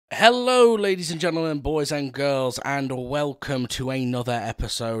Hello, ladies and gentlemen, boys and girls, and welcome to another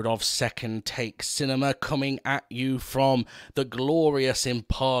episode of Second Take Cinema, coming at you from the glorious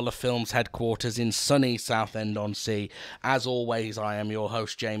Impala Films headquarters in sunny Southend-on-Sea. As always, I am your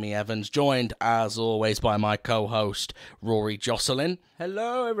host, Jamie Evans, joined, as always, by my co-host, Rory Jocelyn.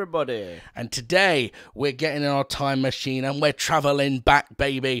 Hello, everybody. And today, we're getting in our time machine and we're travelling back,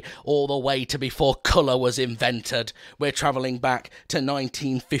 baby, all the way to before colour was invented. We're travelling back to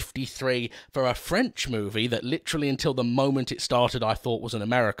 1953 for a French movie that literally until the moment it started I thought was an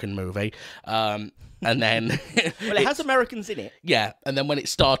American movie. And then... Well, it has Americans in it. Yeah, and then when it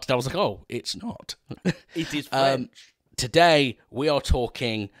started I was like, oh, it's not. It is French. Today, we are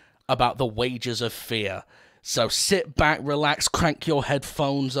talking about The Wages of Fear. So sit back, relax, crank your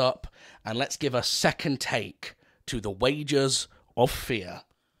headphones up, and let's give a second take to The Wages of Fear.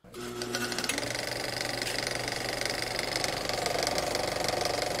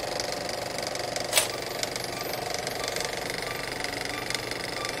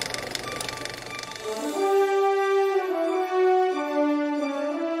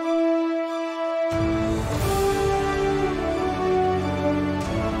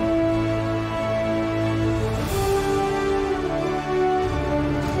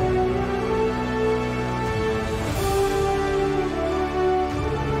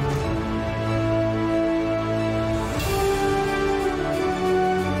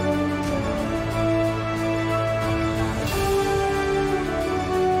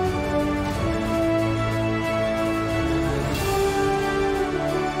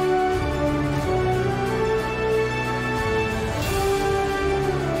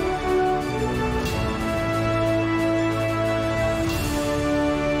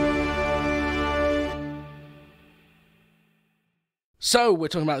 So, we're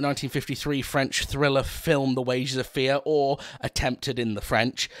talking about the 1953 French thriller film The Wages of Fear, or, attempted in the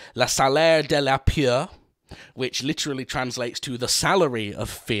French, Le Salaire de la Peur, which literally translates to The Salary of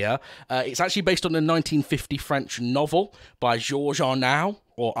Fear. It's actually based on a 1950 French novel by Georges Arnaud,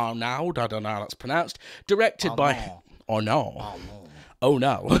 or Arnaud, I don't know how that's pronounced, directed by... Arnaud. Oh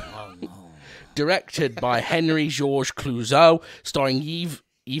no. Directed by Henri-Georges Clouzot, starring Yves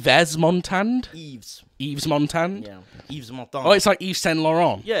Montand? Yves Montand? Yeah, Yves Montand. Oh, it's like Yves Saint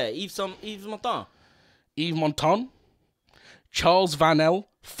Laurent. Yeah, Yves Montand. Yves Montand, Charles Vanel,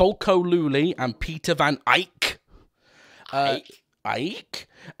 Folko Lully, and Peter Van Eyck. Eyck.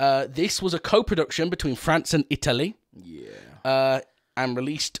 This was a co-production between France and Italy. Yeah. And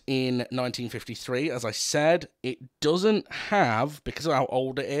released in 1953. As I said, it doesn't have, because of how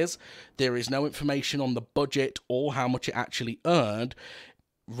old it is, there is no information on the budget or how much it actually earned.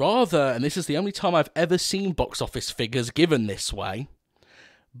 Rather, and this is the only time I've ever seen box office figures given this way,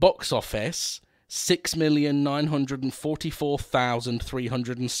 box office,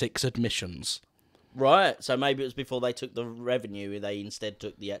 6,944,306 admissions. Right, so maybe it was before they took the revenue, they instead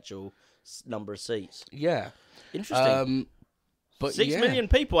took the actual number of seats. Yeah. Interesting. But 6 million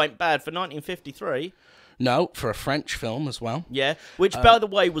people ain't bad for 1953. No, for a French film as well. Yeah, which, by the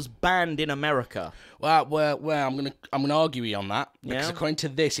way, was banned in America. Well, I'm gonna argue you on that, because according to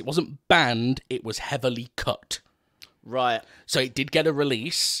this, it wasn't banned; it was heavily cut. Right. So it did get a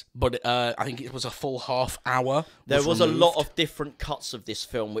release, but I think it was a full half hour. There was a lot of different cuts of this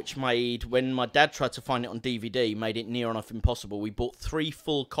film, which made, when my dad tried to find it on DVD, made it near enough impossible. We bought 3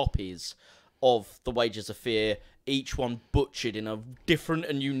 full copies of The Wages of Fear, each one butchered in a different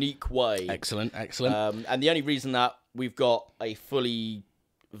and unique way. Excellent, excellent. And the only reason that we've got a fully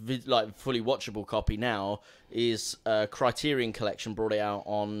watchable copy now is Criterion Collection brought it out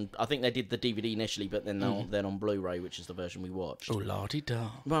on, I think they did the DVD initially, but then then on Blu-ray, which is the version we watched. Oh, la-di-da.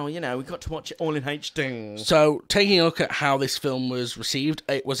 Well, you know, we got to watch it all in HD. So, taking a look at how this film was received,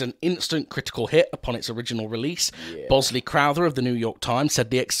 it was an instant critical hit upon its original release. Yeah. Bosley Crowther of the New York Times said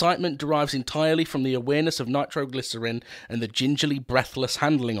the excitement derives entirely from the awareness of nitroglycerin and the gingerly breathless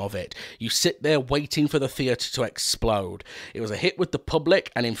handling of it. You sit there waiting for the theatre to explode. It was a hit with the public,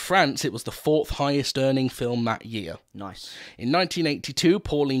 and in France, it was the 4th highest earning film that year. Nice. In 1982,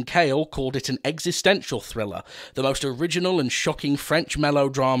 Pauline Kael called it an existential thriller, the most original and shocking French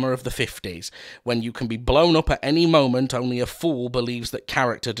melodrama of the 50s. When you can be blown up at any moment, only a fool believes that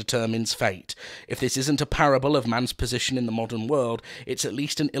character determines fate. If this isn't a parable of man's position in the modern world, it's at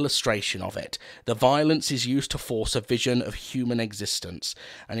least an illustration of it. The violence is used to force a vision of human existence.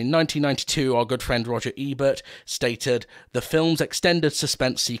 And in 1992, our good friend Roger Ebert stated, "The film's extended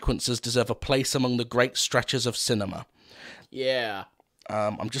suspense sequences deserve a place among the great stretches of cinema." Yeah.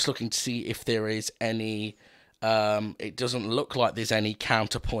 I'm just looking to see if there is any It doesn't look like there's any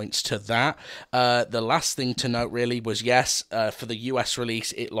counterpoints to that. The last thing to note really was, yes, for the US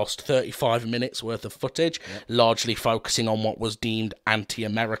release, it lost 35 minutes worth of footage, largely focusing on what was deemed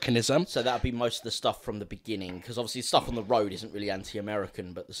anti-Americanism. So that would be most of the stuff from the beginning, because obviously stuff on the road isn't really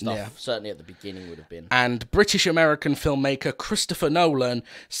anti-American, but the stuff certainly at the beginning would have been. And British-American filmmaker Christopher Nolan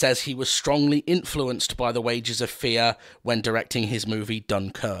says he was strongly influenced by The Wages of Fear when directing his movie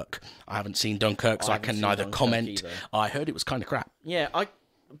Dunkirk. I haven't seen Dunkirk, so I can neither comment. Either. I heard it was kind of crap. Yeah,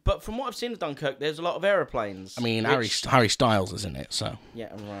 but from what I've seen of Dunkirk, there's a lot of aeroplanes. I mean, Harry Styles is in it, so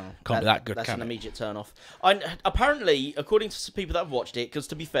yeah, well, can't be that good. That's an immediate turn off. Apparently, according to some people that have watched it, because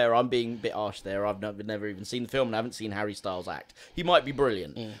to be fair, I'm being a bit harsh there. I've never even seen the film and I haven't seen Harry Styles act. He might be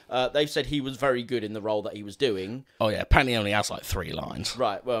brilliant. They've said he was very good in the role that he was doing. Oh yeah, apparently he only has like 3 lines.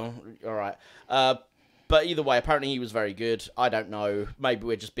 Right. Well, all right. But either way, apparently he was very good. I don't know. Maybe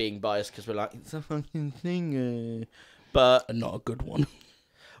we're just being biased because we're like, it's a fucking singer. But not a good one.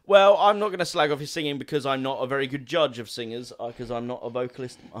 Well, I'm not going to slag off his singing because I'm not a very good judge of singers, because I'm not a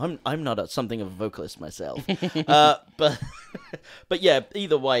vocalist. I'm not something of a vocalist myself. But yeah,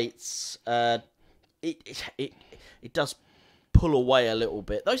 either way, it's it does pull away a little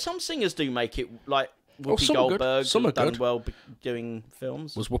bit. Though some singers do make it, like Whoopi Goldberg. Some are done good. Well doing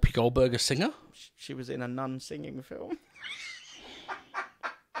films. Was Whoopi Goldberg a singer? She was in a nun singing film.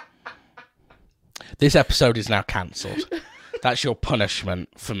 This episode is now cancelled. That's your punishment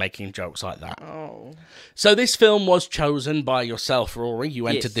for making jokes like that. Oh. So this film was chosen by yourself, Rory. You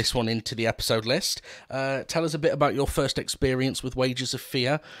entered this one into the episode list. Tell us a bit about your first experience with Wages of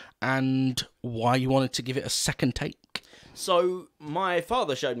Fear and why you wanted to give it a second take. So my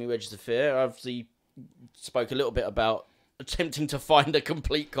father showed me Wages of Fear. I obviously spoke a little bit about attempting to find a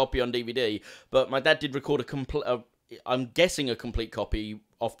complete copy on DVD, but my dad did record I'm guessing a complete copy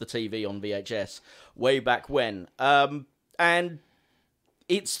off the TV on VHS way back when. And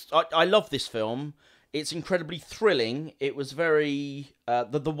I love this film. It's incredibly thrilling. It was very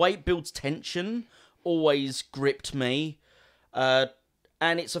the way it builds tension always gripped me.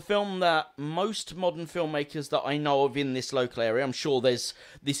 And it's a film that most modern filmmakers that I know of in this local area, I'm sure this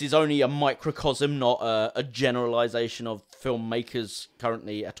is only a microcosm, not a generalization of filmmakers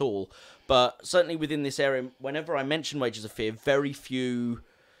currently at all. But certainly within this area, whenever I mention Wages of Fear, very few,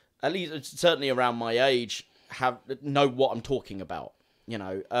 at least certainly around my age, know what I'm talking about,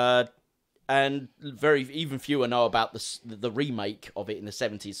 and even fewer know about the remake of it in the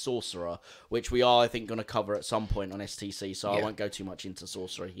 70s, Sorcerer, which we are, I think, going to cover at some point on STC, so I won't go too much into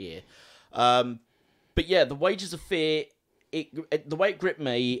Sorcerer here. But yeah, The Wages of Fear, the way it gripped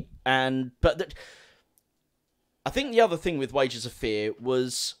me, I think the other thing with Wages of Fear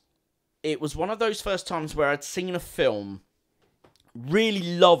was, it was one of those first times where I'd seen a film,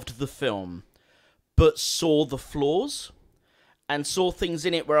 really loved the film, but saw the flaws and saw things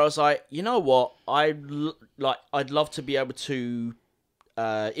in it where I was like, you know what, I'd love to be able to,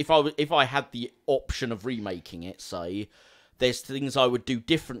 if I had the option of remaking it, say, there's things I would do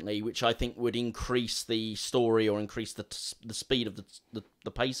differently, which I think would increase the story or increase the speed of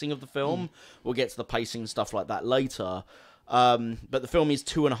the pacing of the film. We'll get to the pacing and stuff like that later. But the film is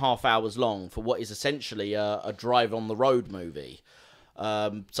 2.5 hours long for what is essentially a drive on the road movie.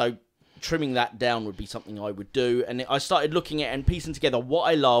 So trimming that down would be something I would do. And I started looking at and piecing together what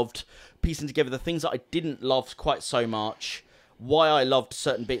I loved, piecing together the things that I didn't love quite so much, why I loved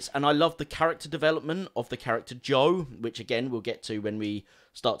certain bits, and I loved the character development of the character Joe, which again we'll get to when we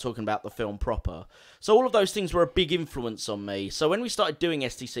start talking about the film proper. So all of those things were a big influence on me. So when we started doing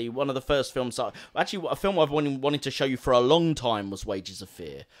STC, one of the first films, actually a film I've wanted to show you for a long time was Wages of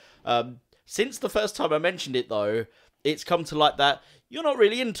Fear. Since the first time I mentioned it though, it's come to light that you're not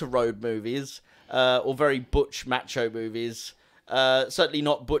really into road movies, or very butch macho movies. Certainly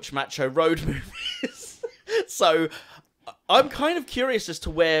not butch macho road movies. So I'm kind of curious as to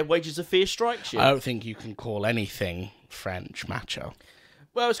where Wages of Fear strikes you. I don't think you can call anything French macho.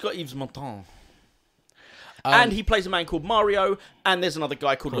 Well, it's got Yves Montand. And he plays a man called Mario, and there's another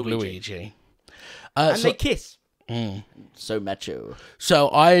guy called Luigi. And they kiss. So macho. So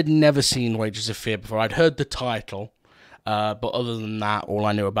I had never seen Wages of Fear before. I'd heard the title, but other than that, all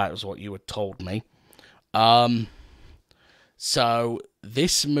I knew about was what you had told me. So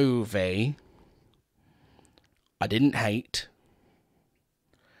this movie, I didn't hate.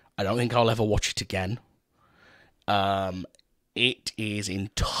 I don't think I'll ever watch it again. It is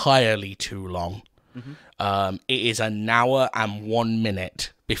entirely too long. It is an hour and 1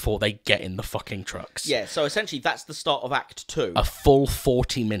 minute before they get in the fucking trucks. Yeah, so essentially that's the start of Act 2. A full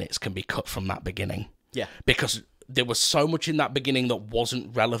 40 minutes can be cut from that beginning. Yeah. Because there was so much in that beginning that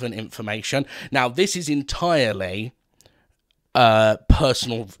wasn't relevant information. Now, this is entirely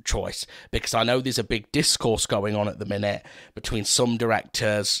personal choice, because I know there's a big discourse going on at the minute between some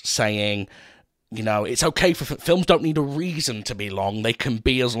directors saying, you know, it's okay for films don't need a reason to be long. They can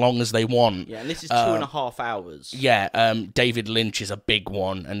be as long as they want. Yeah, and this is 2.5 hours. Yeah, David Lynch is a big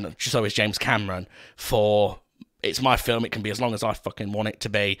one, and so is James Cameron. For it's my film, it can be as long as I fucking want it to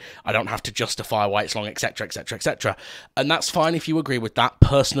be. I don't have to justify why it's long, etc., etc., etc. And that's fine if you agree with that.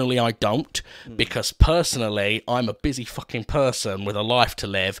 Personally, I don't, because personally, I'm a busy fucking person with a life to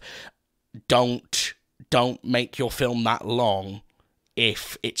live. Don't make your film that long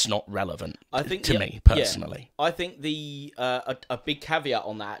if it's not relevant. I think to me personally. Yeah. I think the a big caveat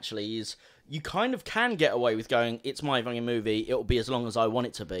on that actually is you kind of can get away with going, it's my fucking movie, it'll be as long as I want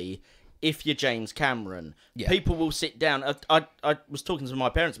it to be. If you're James Cameron, people will sit down. I was talking to my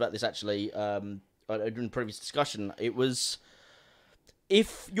parents about this actually in a previous discussion. It was,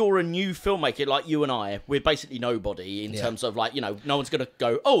 if you're a new filmmaker like you and I, we're basically nobody in terms of, like, you know, no one's going to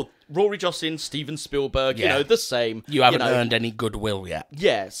go, oh, Rory Jocelyn, Steven Spielberg, you know, the same. You haven't earned any goodwill yet.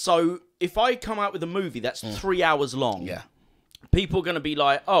 Yeah, so if I come out with a movie that's 3 hours long, people are going to be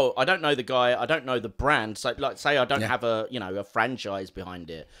like, oh, I don't know the guy, I don't know the brand. So, like, say I don't have a franchise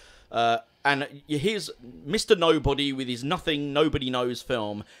behind it. And here's Mr. Nobody with his nothing, nobody knows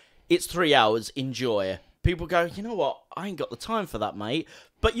film. It's 3 hours, enjoy. People go, you know what? I ain't got the time for that, mate.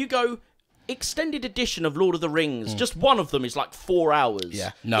 But you go, extended edition of Lord of the Rings, just one of them is like 4 hours.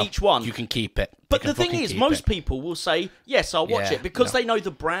 Yeah, no, each one. You can keep it. But the thing is, most people will say, yes, I'll watch it, because they know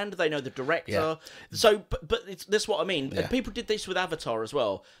the brand, they know the director. Yeah. So, but that's what I mean. Yeah. People did this with Avatar as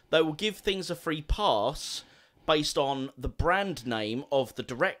well. They will give things a free pass based on the brand name of the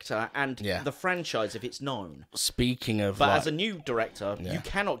director and the franchise if it's known. Speaking of, but as a new director, you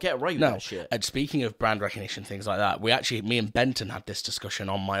cannot get away with that shit. And speaking of brand recognition, things like that, me and Benton had this discussion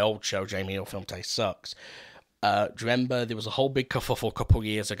on my old show, Jamie, Your Film Taste Sucks. Do you remember there was a whole big kerfuffle a couple of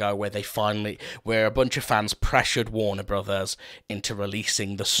years ago where a bunch of fans pressured Warner Brothers into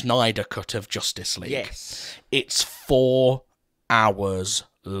releasing the Snyder cut of Justice League? Yes. It's 4 hours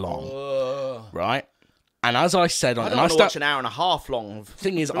long, right? And as I said, I don't want to watch an hour and a half long.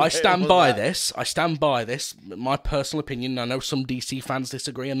 Thing is, I stand by this. I stand by this. My personal opinion. I know some DC fans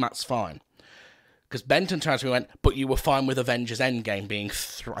disagree, and that's fine. Because Benton turned to me and went, but you were fine with Avengers Endgame being,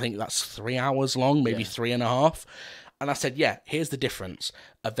 I think that's 3 hours long, maybe 3.5. And I said, yeah, here's the difference.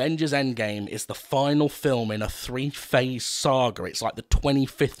 Avengers Endgame is the final film in a 3-phase saga. It's like the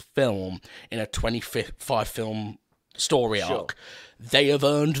 25th film in a 25-film story arc. They have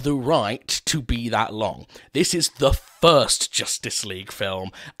earned the right to be that long. This is the first Justice League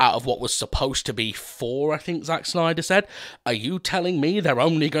film out of what was supposed to be 4, I think Zack Snyder said. Are you telling me they're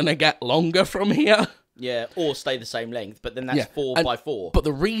only going to get longer from here? Yeah, or stay the same length, but then that's 4 by 4. But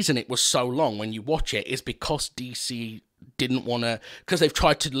the reason it was so long when you watch it is because DC didn't want to, because they've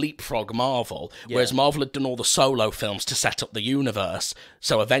tried to leapfrog Marvel, whereas Marvel had done all the solo films to set up the universe.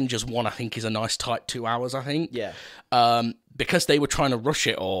 So Avengers 1, I think, is a nice tight 2 hours, I think. Yeah. Because they were trying to rush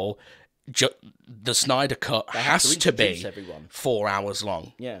it all, the Snyder Cut has to be 4 hours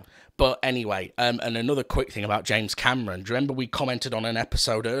long. Yeah. But anyway, and another quick thing about James Cameron. Do you remember we commented on an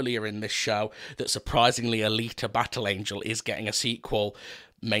episode earlier in this show that surprisingly Alita Battle Angel is getting a sequel,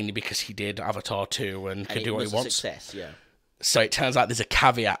 mainly because he did Avatar 2 and could do what he wants. Success, yeah. So it turns out there's a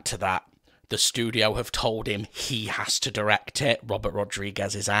caveat to that. The studio have told him he has to direct it. Robert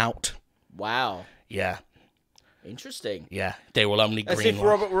Rodriguez is out. Wow. Yeah. Interesting. Yeah. They will only greenlight. As if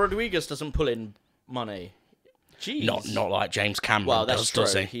Robert Rodriguez doesn't pull in money. Jeez. Not like James Cameron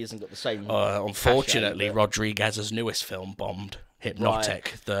does he? He hasn't got the same. Unfortunately, Rodriguez's newest film bombed,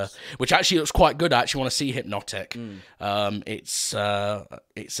 Hypnotic, which actually looks quite good. I actually want to see Hypnotic. It's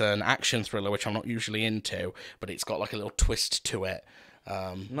an action thriller, which I'm not usually into, but it's got like a little twist to it.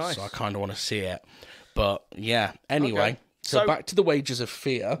 Nice. So I kind of want to see it. But yeah. Anyway, so back to the Wages of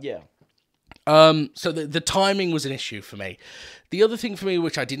Fear. Yeah. So the timing was an issue for me. The other thing for me,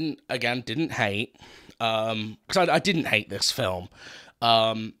 which I didn't hate, because I didn't hate this film,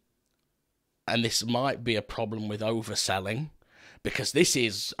 and this might be a problem with overselling, because this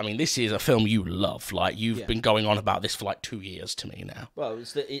is a film you love. Like, you've been going on about this for like 2 years to me now. Well,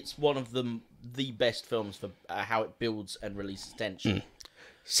 it's one of the best films for how it builds and releases tension.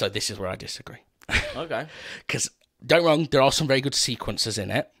 So this is where I disagree. Okay. Because, don't get me wrong, there are some very good sequences in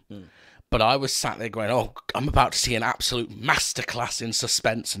it. But I was sat there going, oh, I'm about to see an absolute masterclass in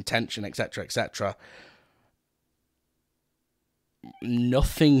suspense and tension, etc., etc.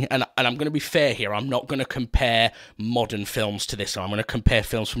 Nothing, and I'm going to be fair here, I'm not going to compare modern films to this. I'm going to compare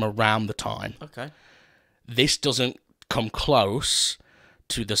films from around the time. Okay. this doesn't come close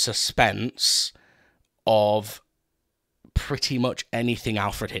to the suspense of pretty much anything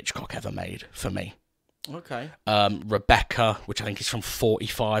Alfred Hitchcock ever made for me. Okay. Rebecca, which I think is from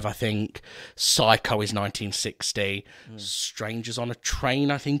 45, I think. Psycho is 1960. Strangers on a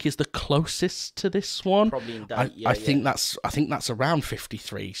Train, I think, is the closest to this one. Probably in date. I think that's around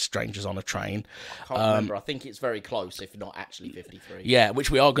 53. Strangers on a Train. I can't remember. I think it's very close, if not actually 53. Yeah,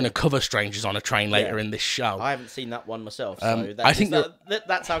 which we are going to cover Strangers on a Train later in this show. I haven't seen that one myself, so I think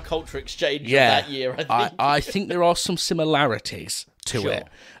that's our culture exchange of that year. I think. I think there are some similarities to it,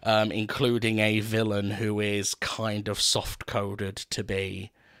 including a villain who is kind of soft-coded to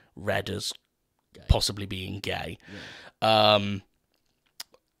be read as possibly being gay. Or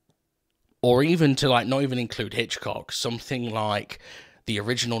even to not even include Hitchcock, something like the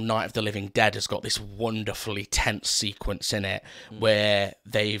original Night of the Living Dead has got this wonderfully tense sequence in it where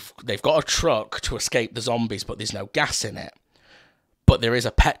they've got a truck to escape the zombies, but there's no gas in it. But there is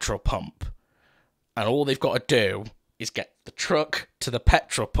a petrol pump, and all they've got to do is get the truck to the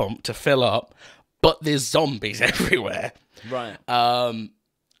petrol pump to fill up, but there's zombies everywhere. Right. And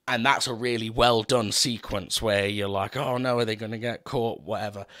that's a really well done sequence where you're like, oh no, are they going to get caught?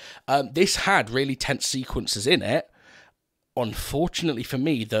 Whatever. This had really tense sequences in it. Unfortunately for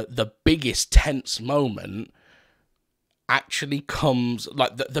me, the biggest tense moment actually comes,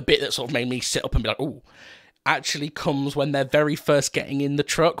 like the bit that sort of made me sit up and be like, ooh, actually comes when they're very first getting in the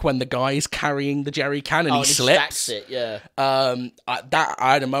truck, when the guy is carrying the jerry can and he slips. Stacks it, yeah. I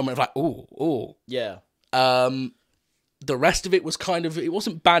had a moment of like, ooh. Yeah. The rest of it was it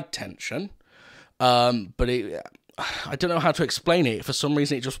wasn't bad tension, but I don't know how to explain it. For some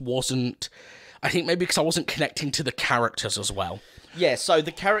reason, it just wasn't. I think maybe because I wasn't connecting to the characters as well. Yeah, so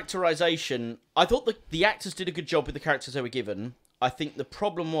the characterization, I thought the actors did a good job with the characters they were given. I think the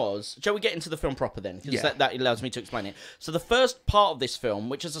problem was... Shall we get into the film proper then? Because that allows me to explain it. So the first part of this film,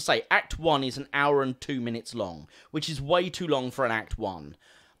 which, as I say, Act 1 is an hour and 2 minutes long, which is way too long for an Act 1.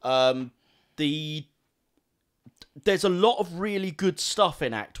 There's a lot of really good stuff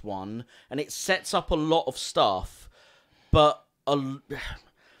in Act 1, and it sets up a lot of stuff, but...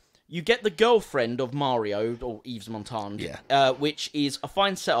 You get the girlfriend of Mario, or Yves Montand, which is a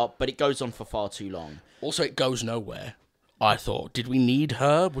fine setup, but it goes on for far too long. Also, it goes nowhere. I thought, did we need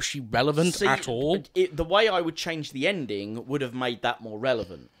her? Was she relevant at all? The way I would change the ending would have made that more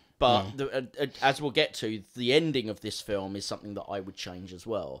relevant. But as we'll get to, the ending of this film is something that I would change as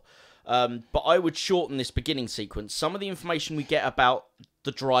well. But I would shorten this beginning sequence. Some of the information we get about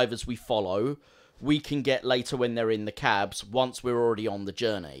the drivers we follow, we can get later when they're in the cabs, once we're already on the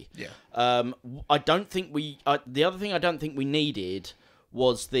journey. Yeah. I don't think the other thing I don't think we needed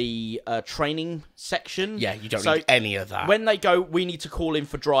was the training section. Yeah, you don't need any of that. When they go, we need to call in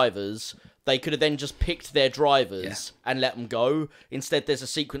for drivers, they could have then just picked their drivers and let them go. Instead, there's a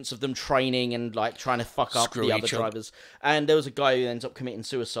sequence of them training and trying to fuck up the other drivers. And there was a guy who ends up committing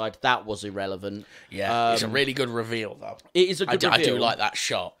suicide. That was irrelevant. Yeah, it's a really good reveal, though. It is a good reveal. I do like that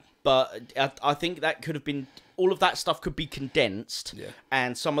shot. But I think that could have been... All of that stuff could be condensed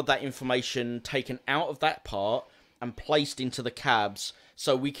and some of that information taken out of that part and placed into the cabs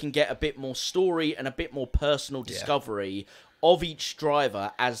so we can get a bit more story and a bit more personal discovery of each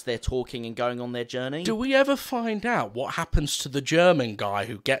driver as they're talking and going on their journey. Do we ever find out what happens to the German guy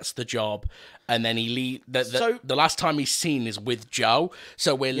who gets the job and then he leaves? The last time he's seen is with Joe,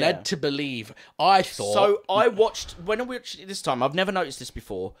 so we're led to believe. I thought... So I watched... When I watched it this time, I've never noticed this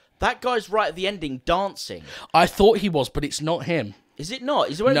before, that guy's right at the ending dancing. I thought he was, but it's not him. Is it not?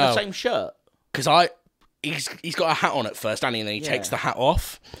 Is he wearing the same shirt? Because he's got a hat on at first, and then he takes the hat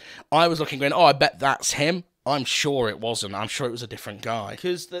off. I was looking going, I bet that's him. I'm sure it wasn't. I'm sure it was a different guy.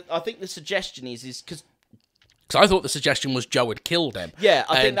 Because I think the suggestion is because I thought the suggestion was Joe had killed him. Yeah,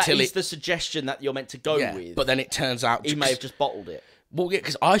 I think that is the suggestion that you're meant to go with. But then it turns out... He may have just bottled it. Well, yeah,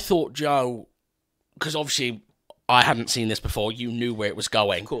 because I thought Joe... Because obviously I hadn't seen this before. You knew where it was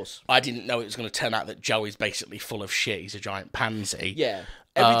going. Of course. I didn't know it was going to turn out that Joe is basically full of shit. He's a giant pansy. Yeah.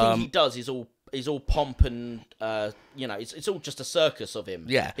 Everything he does is all pomp and, it's all just a circus of him.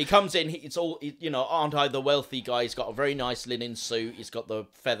 Yeah. He comes in, it's all, aren't I the wealthy guy? He's got a very nice linen suit. He's got the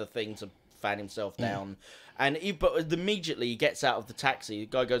feather thing to fan himself down. But immediately he gets out of the taxi.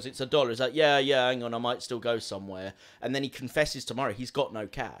 The guy goes, "It's $1." He's like, yeah, hang on, I might still go somewhere. And then he confesses to Murray he's got no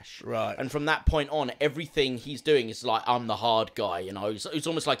cash. Right. And from that point on, everything he's doing is like, I'm the hard guy, It's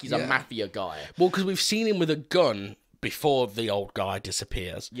almost like he's a mafia guy. Well, because we've seen him with a gun before the old guy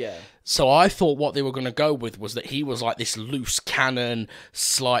disappears. Yeah. So I thought what they were going to go with was that he was like this loose cannon,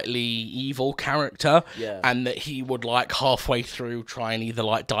 slightly evil character, and that he would like halfway through try and either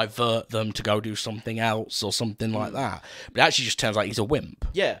like divert them to go do something else or something like that. But it actually just turns out he's a wimp.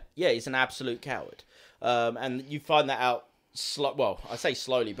 Yeah, he's an absolute coward. And you find that out, well, I say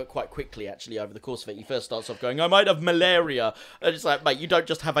slowly, but quite quickly, actually, over the course of it. He first starts off going, I might have malaria. And it's like, mate, you don't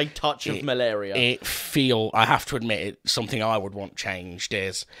just have a touch of malaria. I have to admit, something I would want changed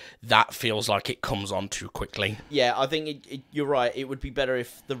is that feels like it comes on too quickly. Yeah, I think you're right. It would be better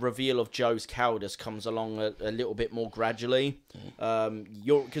if the reveal of Joe's cowardice comes along a little bit more gradually.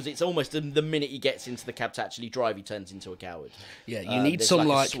 Because it's almost the minute he gets into the cab to actually drive, he turns into a coward. Yeah, you need some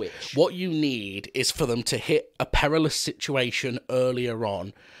like switch. What you need is for them to hit a perilous situation earlier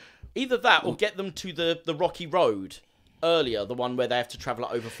on. Either that or get them to the rocky road earlier, the one where they have to travel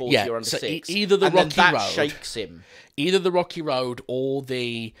at over 40 or under 6. Either the rocky road shakes him. Either the rocky road or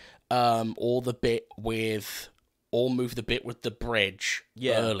the bit with, or move the bit with the bridge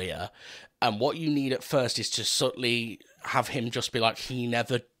earlier. And what you need at first is to subtly have him just be like, he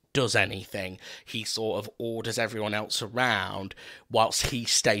never does anything. He sort of orders everyone else around whilst he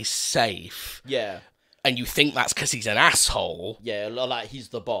stays safe. Yeah. And you think that's because he's an asshole. Yeah, like he's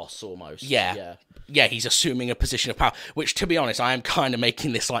the boss, almost. Yeah, he's assuming a position of power. Which, to be honest, I am kind of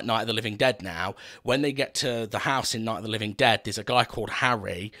making this like Night of the Living Dead now. When they get to the house in Night of the Living Dead, there's a guy called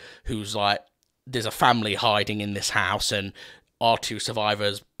Harry who's like, there's a family hiding in this house, and our two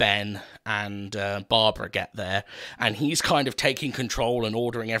survivors, Ben and Barbara, get there. And he's kind of taking control and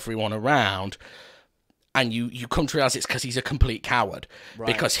ordering everyone around. And you come to realize it's because he's a complete coward. Right.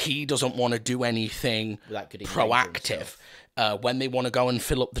 Because he doesn't want to do anything proactive. When they want to go and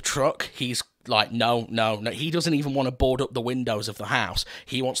fill up the truck, he's like, no. He doesn't even want to board up the windows of the house.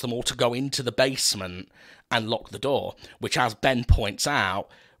 He wants them all to go into the basement and lock the door. Which, as Ben points out,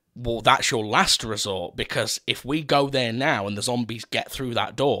 well, that's your last resort. Because if we go there now and the zombies get through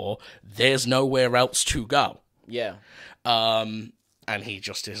that door, there's nowhere else to go. Yeah. And he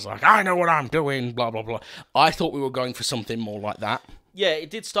just is like, I know what I'm doing, blah, blah, blah. I thought we were going for something more like that. Yeah, it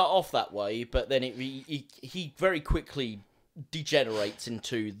did start off that way, but then he very quickly degenerates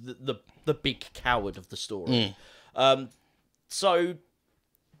into the big coward of the story. So,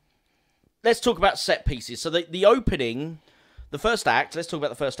 let's talk about set pieces. So, the opening, the first act, let's talk about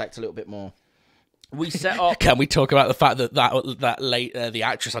the first act a little bit more. We set up... Can we talk about the fact that the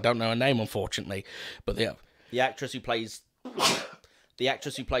actress, I don't know her name, unfortunately, but the actress who plays... The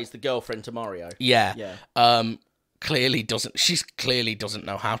actress who plays the girlfriend to Mario. Yeah. Clearly doesn't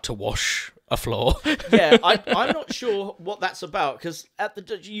know how to wash a floor. Yeah, I'm not sure what that's about, because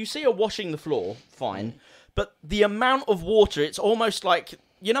you see her washing the floor, fine, but the amount of water, it's almost like,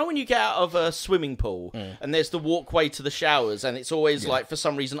 you know when you get out of a swimming pool and there's the walkway to the showers and it's always like, for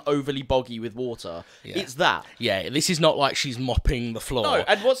some reason, overly boggy with water? Yeah. It's that. Yeah, this is not like she's mopping the floor. No,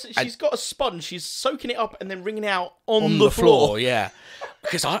 and she's got a sponge, she's soaking it up and then wringing it out on the floor. Yeah.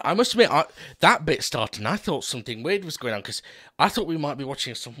 Because I must admit, that bit started and I thought something weird was going on, because I thought we might be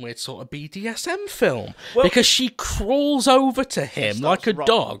watching some weird sort of BDSM film. Well, because she crawls over to him like a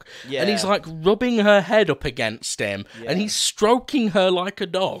dog, and he's like rubbing her head up against him, and he's stroking her like a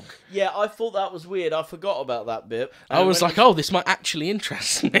dog. Yeah, I thought that was weird. I forgot about that bit. I was like, oh, this might actually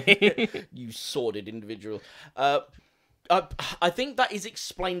interest me. You sordid individual. I think that is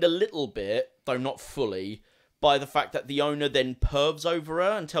explained a little bit, though not fully, by the fact that the owner then pervs over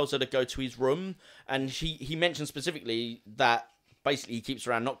her and tells her to go to his room. And he mentions specifically that basically he keeps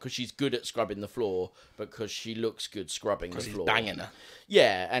her around not because she's good at scrubbing the floor, but because she looks good scrubbing the floor. Because he's banging her.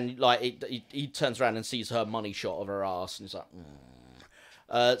 Yeah, and like he turns around and sees her money shot of her ass, and he's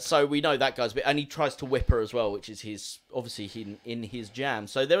like, so we know that guy's a bit, and he tries to whip her as well, which is obviously in his jam.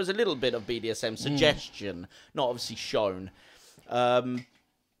 So there was a little bit of BDSM suggestion, not obviously shown.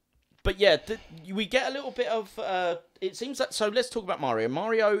 But yeah, we get a little bit of... it seems that... So let's talk about Mario.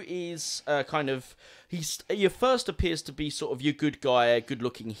 Mario is kind of... He first appears to be sort of your good guy,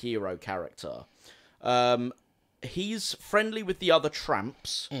 good-looking hero character. He's friendly with the other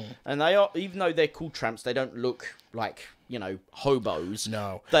tramps. And they are... Even though they're called tramps, they don't look like, hobos.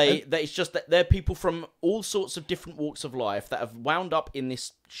 No. It's just that they're people from all sorts of different walks of life that have wound up in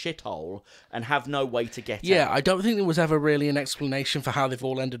this shithole and have no way to get out. Yeah, I don't think there was ever really an explanation for how they've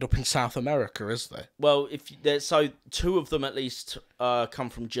all ended up in South America, is there? Well, so two of them at least come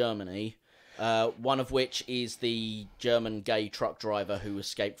from Germany. One of which is the German gay truck driver who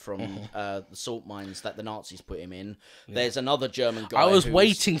escaped from the salt mines that the Nazis put him in. There's another German guy. I was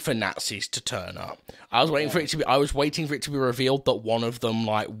waiting for Nazis to turn up. I was waiting for it to be. I was waiting for it to be revealed that one of them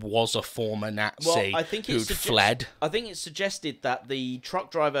was a former Nazi who'd fled. I think it's suggested that the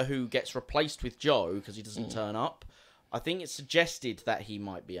truck driver who gets replaced with Joe because he doesn't turn up. I think it's suggested that he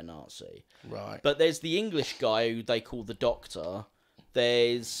might be a Nazi. Right. But there's the English guy who they call the Doctor.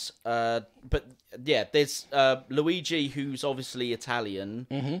 There's Luigi, who's obviously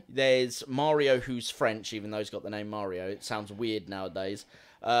Italian. There's Mario, who's French, even though he's got the name Mario. It sounds weird nowadays.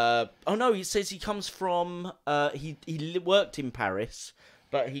 He says he comes from... he worked in Paris,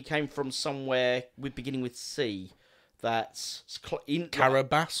 but he came from somewhere beginning with C. That's...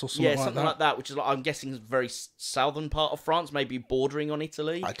 Carabas or something like that? Yeah, something like that, which is, I'm guessing, a very southern part of France, maybe bordering on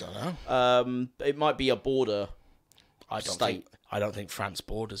Italy. I don't know. It might be a border state. I don't think France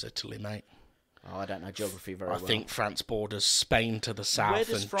borders Italy, mate. Oh, I don't know geography very well. I think France borders Spain to the south and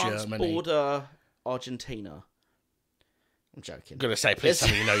Germany. Where does France border Argentina? I'm joking. I'm going to say, please tell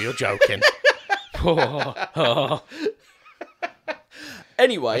me you know you're joking.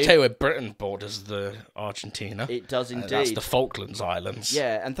 Anyway. I'll tell you where Britain borders the Argentina. It does indeed. That's the Falklands Islands.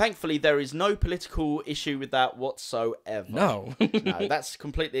 Yeah, and thankfully there is no political issue with that whatsoever. No. No, that's a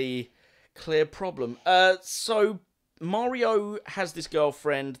completely clear problem. So... Mario has this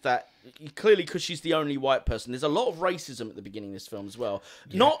girlfriend that, clearly because she's the only white person, there's a lot of racism at the beginning of this film as well.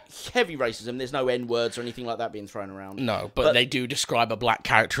 Yeah. Not heavy racism, there's no N-words or anything like that being thrown around. No, but they do describe a black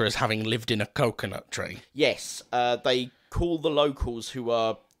character as having lived in a coconut tree. Yes, they call the locals, who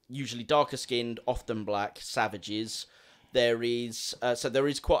are usually darker skinned, often black, savages. There is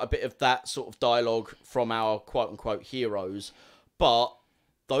quite a bit of that sort of dialogue from our quote-unquote heroes, but...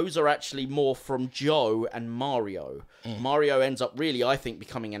 those are actually more from Joe and Mario. Mario ends up really, I think,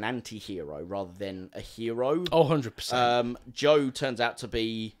 becoming an anti-hero rather than a hero. Oh, 100%. Joe turns out to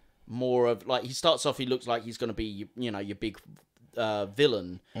be more of, like, he starts off, he looks like he's going to be, your big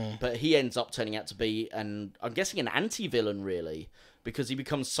villain. But he ends up turning out to be, I'm guessing, an anti-villain, really. Because he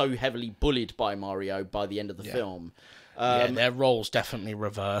becomes so heavily bullied by Mario by the end of the film. Their roles definitely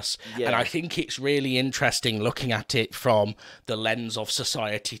reverse. Yeah. And I think it's really interesting looking at it from the lens of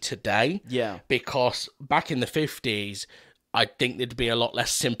society today. Yeah. Because back in the 50s, I think there'd be a lot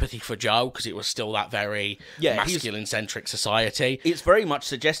less sympathy for Joe because it was still that very masculine-centric society. It's very much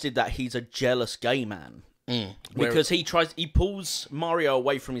suggested that he's a jealous gay man. Because he pulls Mario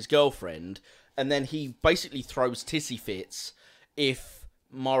away from his girlfriend, and then he basically throws tissy fits if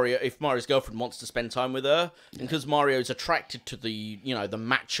Mario's girlfriend wants to spend time with her, and because Mario's attracted to the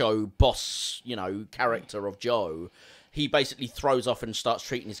macho boss, character of Joe, he basically throws off and starts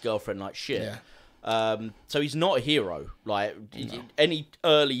treating his girlfriend like shit. Yeah. So he's not a hero. Like, any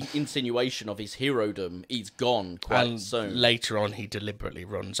early insinuation of his herodom is gone quite soon. Later on, he deliberately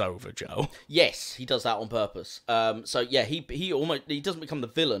runs over Joe. Yes, he does that on purpose. He doesn't become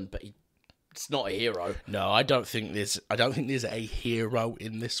the villain, but it's not a hero. No, I don't think there's a hero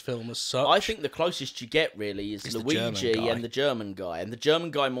in this film as such. I think the closest you get really is Luigi and the German guy, and the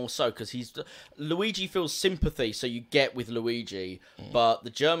German guy more so because Luigi feels sympathy, so you get with Luigi, but the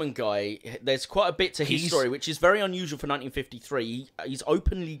German guy, there's quite a bit to his story, which is very unusual for 1953. He's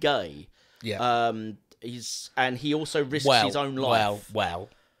openly gay. Yeah. He also risks his own life. Well.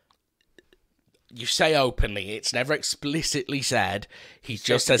 You say openly, it's never explicitly said. He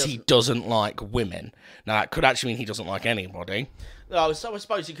just says he doesn't like women. Now, that could actually mean he doesn't like anybody. Oh, so I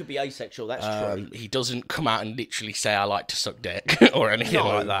suppose he could be asexual, that's true. He doesn't come out and literally say, I like to suck dick, or anything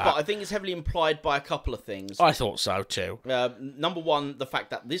like that. But I think it's heavily implied by a couple of things. I thought so, too. Number one, the fact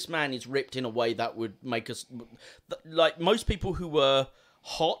that this man is ripped in a way that would make us... Like, most people who were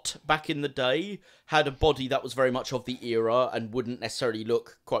hot back in the day had a body that was very much of the era and wouldn't necessarily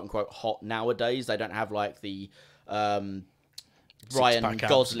look quote-unquote hot nowadays. They don't have like the Ryan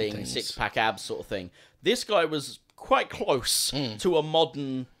Gosling six-pack abs sort of thing. This guy was quite close to a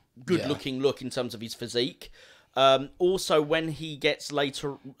modern good-looking look in terms of his physique. Also, when he gets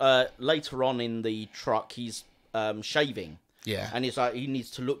later on in the truck, he's shaving. Yeah. And it's like he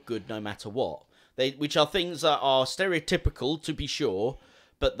needs to look good no matter what. Which are things that are stereotypical, to be sure,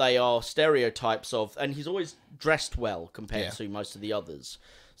 but they are stereotypes of... And he's always dressed well compared to most of the others.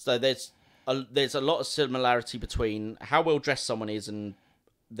 So there's a lot of similarity between how well-dressed someone is and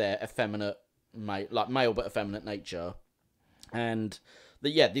their effeminate, male but effeminate nature. And,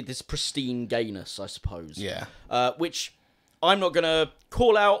 this pristine gayness, I suppose. Yeah. Which I'm not going to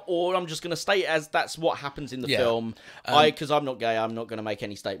call out, or I'm just going to state as that's what happens in the film. Because I'm not gay, I'm not going to make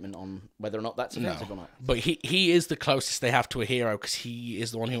any statement on whether or not that's offensive or not. But he is the closest they have to a hero, because he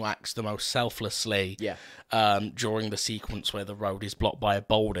is the one who acts the most selflessly. Yeah. During the sequence where the road is blocked by a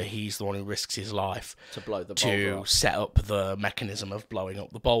boulder, he's the one who risks his life to blow the boulder up. Set up the mechanism of blowing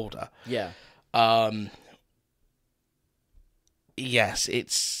up the boulder. Yeah. Yes,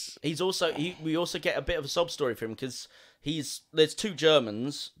 it's... He's also... we also get a bit of a sob story for him, because there's 2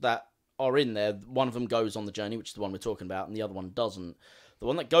 Germans that are in there. One of them goes on the journey, which is the one we're talking about, and the other one doesn't. The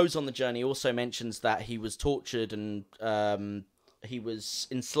one that goes on the journey also mentions that he was tortured and he was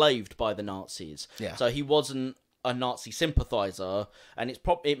enslaved by the Nazis. Yeah. So he wasn't a Nazi sympathizer, and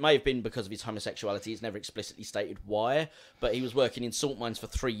it may have been because of his homosexuality. It's never explicitly stated why, but he was working in salt mines for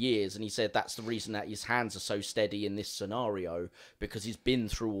 3 years, and he said that's the reason that his hands are so steady in this scenario, because he's been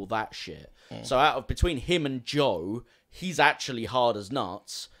through all that shit. So between him and Joe, he's actually hard as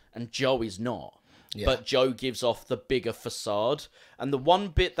nuts, and Joe is not. Yeah. But Joe gives off the bigger facade. And the one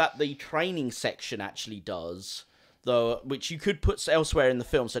bit that the training section actually does, though, which you could put elsewhere in the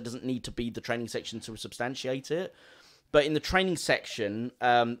film, so it doesn't need to be the training section to substantiate it. But in the training section,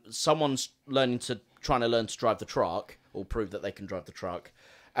 someone's trying to learn to drive the truck, or prove that they can drive the truck,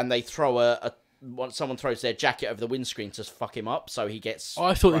 and they throw someone throws their jacket over the windscreen to fuck him up, so he gets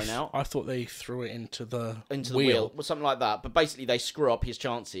thrown out. I thought they threw it into the wheel, or something like that. But basically, they screw up his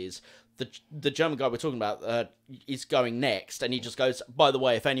chances. The German guy we're talking about is going next, and he just goes, by the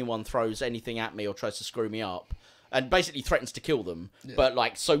way, if anyone throws anything at me or tries to screw me up, and basically threatens to kill them, but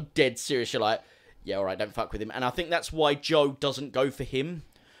like so dead serious, you're like, yeah, all right, don't fuck with him. And I think that's why Joe doesn't go for him.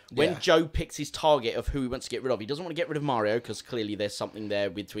 When Joe picks his target of who he wants to get rid of, he doesn't want to get rid of Mario, because clearly there's something there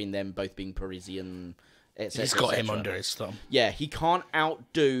between them both being Parisian, etc. He's got him under his thumb. Yeah, he can't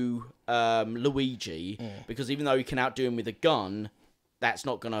outdo Luigi, because even though he can outdo him with a gun, that's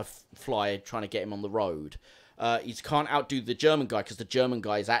not going to fly trying to get him on the road. He can't outdo the German guy, because the German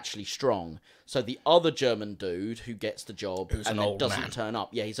guy is actually strong. So the other German dude who gets the job and then doesn't turn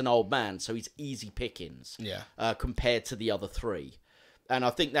up, he's an old man, so he's easy pickings compared to the other 3. And I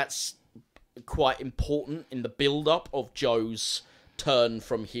think that's quite important in the build-up of Joe's turn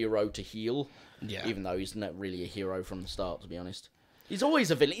from hero to heel. Yeah. Even though he's not really a hero from the start, to be honest. He's always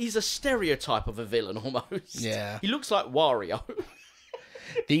a villain. He's a stereotype of a villain, almost. Yeah. He looks like Wario.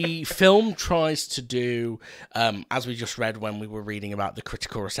 The film tries to do, as we just read when we were reading about the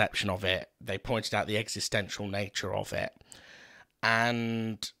critical reception of it, they pointed out the existential nature of it.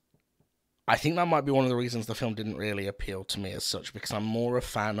 And I think that might be one of the reasons the film didn't really appeal to me as such, because I'm more a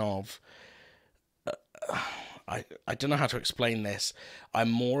fan of... I don't know how to explain this. I'm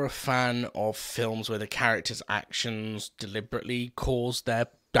more a fan of films where the characters' actions deliberately cause their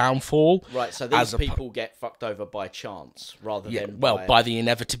downfall. Right, so these people get fucked over by chance rather than by the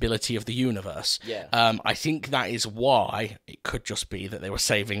inevitability of the universe. Yeah. I think that is why, it could just be that they were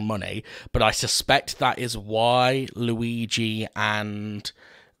saving money, but I suspect that is why Luigi and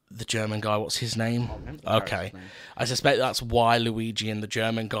the German guy, what's his name? Okay. Name. I suspect that's why Luigi and the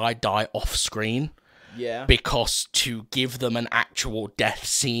German guy die off screen. Yeah. Because to give them an actual death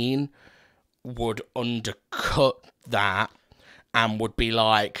scene would undercut that and would be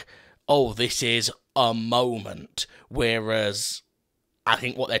like, oh, this is a moment. Whereas I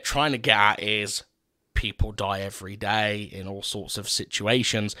think what they're trying to get at is people die every day in all sorts of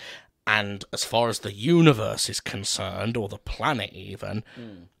situations. And as far as the universe is concerned, or the planet even,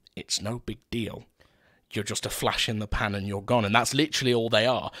 it's no big deal. You're just a flash in the pan and you're gone. And that's literally all they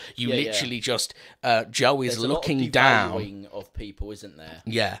are. Just... Joe is looking down... There's a lot of devaluing of people, isn't there?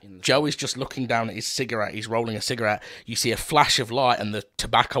 Yeah. Joe is just looking down at his cigarette. He's rolling a cigarette. You see a flash of light and the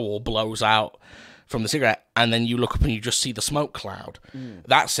tobacco all blows out from the cigarette. And then you look up and you just see the smoke cloud.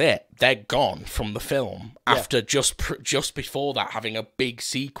 That's it. They're gone from the film. Yeah. After just before that, having a big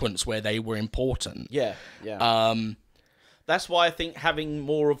sequence where they were important. Yeah, yeah. That's why I think having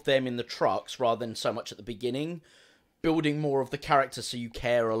more of them in the trucks rather than so much at the beginning, building more of the characters so you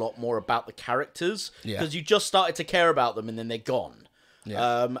care a lot more about the characters. Because you just started to care about them and then they're gone.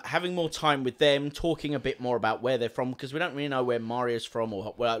 Yeah. Having more time with them, talking a bit more about where they're from, because we don't really know where Mario's from,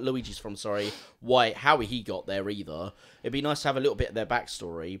 or Luigi's from, how he got there either. It'd be nice to have a little bit of their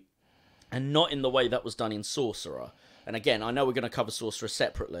backstory, and not in the way that was done in Sorcerer. And again, I know we're going to cover Sorcerer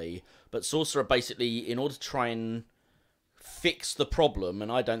separately, but Sorcerer basically, in order to try and fix the problem,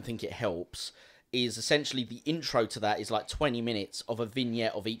 and I don't think it helps, is essentially the intro to that is like 20 minutes of a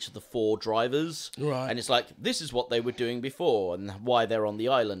vignette of each of the 4 drivers. Right. And it's like, this is what they were doing before and why they're on the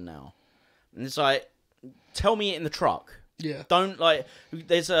island now. And it's like, tell me it in the truck. Yeah. Don't, like,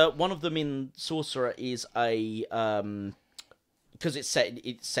 there's one of them in Sorcerer is a because it's set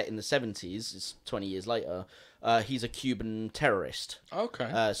in the 70s, it's 20 years later. He's a Cuban terrorist.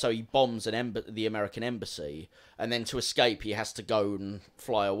 Okay. So he bombs the American embassy, and then to escape, he has to go and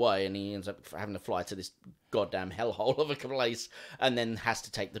fly away, and he ends up having to fly to this goddamn hellhole of a place, and then has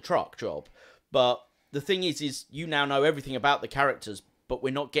to take the truck job. But the thing is you now know everything about the characters, but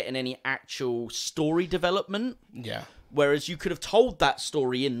we're not getting any actual story development. Yeah. Whereas you could have told that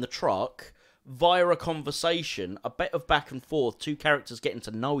story in the truck via a conversation, a bit of back and forth, two characters getting to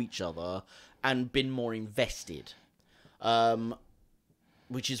know each other, and been more invested.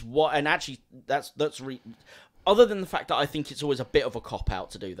 Which is what, and actually, other than the fact that I think it's always a bit of a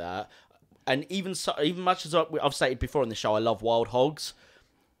cop-out to do that, and even much as I've stated before on the show, I love Wild Hogs,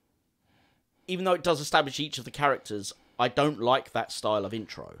 even though it does establish each of the characters, I don't like that style of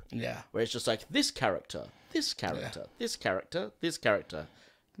intro. Yeah. Where it's just like, this character, this character, this character, this character,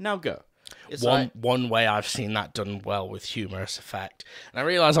 now go. It's one way I've seen that done well with humorous effect, and I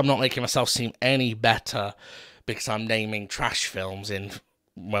realise I'm not making myself seem any better because I'm naming trash films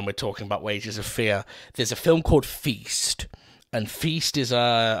when we're talking about Wages of Fear. There's a film called Feast, and Feast is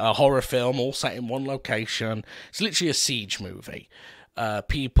a horror film all set in one location. It's literally a siege movie.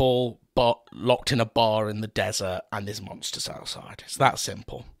 People locked in a bar in the desert, and there's monsters outside. It's that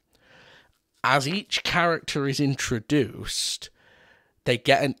simple. As each character is introduced, they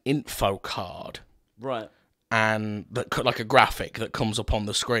get an info card. Right. And like a graphic that comes up on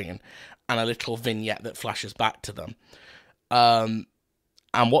the screen, and a little vignette that flashes back to them.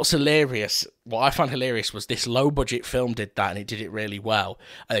 And what I found hilarious was this low-budget film did that, and it did it really well.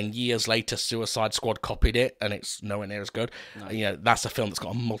 And then years later, Suicide Squad copied it, and it's nowhere near as good. No. You know, that's a film that's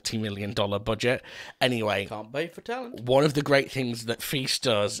got a multi-million-dollar budget. Anyway, can't pay for talent. One of the great things that Feast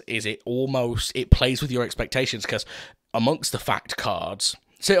does is it plays with your expectations, because amongst the fact cards,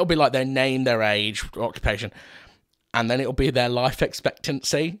 so it'll be like their name, their age, occupation, and then it'll be their life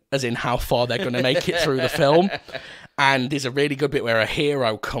expectancy, as in how far they're going to make it through the film. And there's a really good bit where a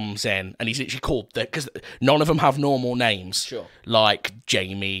hero comes in, and he's literally called, because none of them have normal names. Sure. Like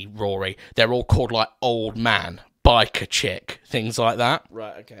Jamie, Rory. They're all called like old man, biker chick, things like that.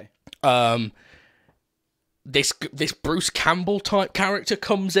 Right, okay. This Bruce Campbell type character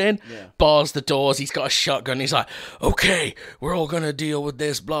comes in, bars the doors, he's got a shotgun, he's like, okay, we're all going to deal with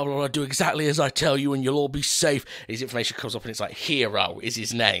this, blah, blah, blah, do exactly as I tell you and you'll all be safe. His information comes up and it's like, Hero is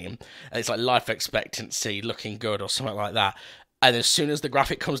his name, and it's like life expectancy, looking good, or something like that. And as soon as the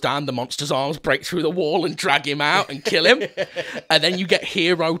graphic comes down, the monster's arms break through the wall and drag him out and kill him. And then you get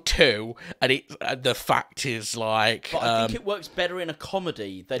Hero 2, and the fact is like... But I think it works better in a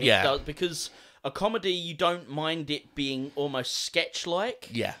comedy than it does, because... A comedy, you don't mind it being almost sketch-like.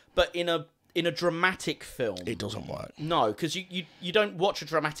 Yeah. But in a dramatic film... It doesn't work. No, because you don't watch a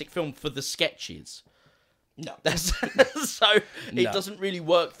dramatic film for the sketches. No. So it doesn't really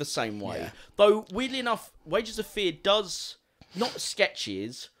work the same way. Yeah. Though, weirdly enough, Wages of Fear does... Not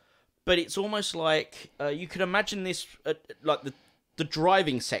sketches, but it's almost like... you could imagine this... like the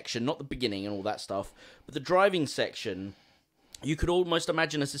driving section, not the beginning and all that stuff, but the driving section, you could almost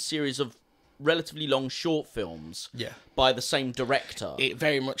imagine as a series of relatively long short films by the same director. It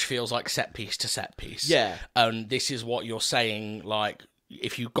very much feels like set piece to set piece. Yeah. And this is what you're saying, like,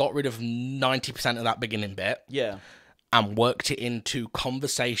 if you got rid of 90% of that beginning bit and worked it into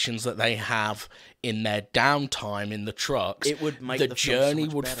conversations that they have in their downtime in the trucks, it would make the journey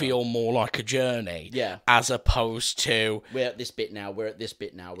so would better. feel more like a journey. Yeah. As opposed to... We're at this bit now, we're at this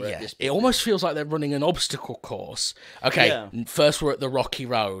bit now, we're at this bit It almost feels like they're running an obstacle course. Okay, first we're at the rocky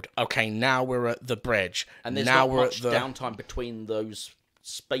road. Okay, now we're at the bridge. And there's now not we're much at the downtime between those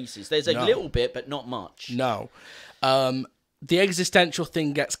spaces. There's a little bit, but not much. No. The existential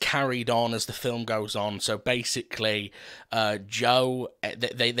thing gets carried on as the film goes on. So basically, Joe,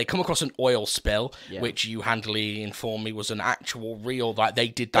 they come across an oil spill, which you handily informed me was an actual real, like they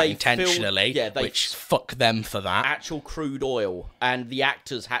did that intentionally, which fuck them for that. Actual crude oil, and the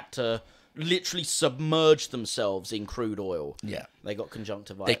actors had to literally submerge themselves in crude oil. Yeah. They got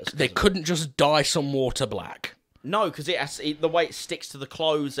conjunctivitis. They couldn't just dye some water black. No, because the way it sticks to the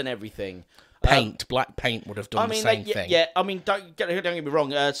clothes and everything. Black paint would have done the same thing. Yeah, I mean, don't get me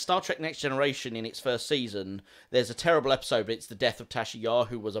wrong. Star Trek Next Generation, in its first season, there's a terrible episode, but it's the death of Tasha Yar,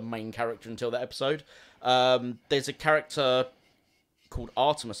 who was a main character until that episode. There's a character called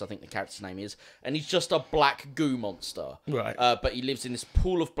Artemis, I think the character's name is, and he's just a black goo monster. Right. But he lives in this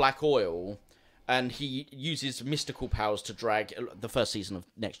pool of black oil, and he uses mystical powers to drag... The first season of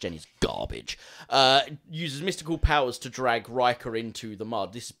Next Gen is garbage. Uses mystical powers to drag Riker into the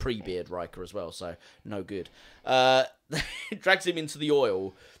mud. This is pre-beard Riker as well, so no good. Drags him into the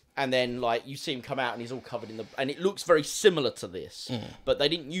oil, And then, like, you see him come out and he's all covered in and it looks very similar to this. But they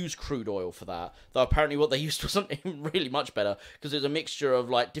didn't use crude oil for that. Though apparently what they used wasn't really much better, because there's a mixture of,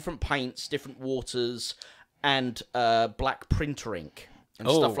 like, different paints, different waters, and black printer ink and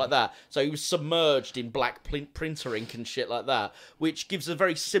stuff like that. So he was submerged in black printer ink and shit like that, which gives a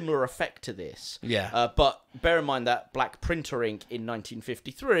very similar effect to this. Yeah. But bear in mind that black printer ink in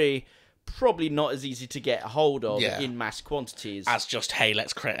 1953... probably not as easy to get a hold of in mass quantities as just, hey,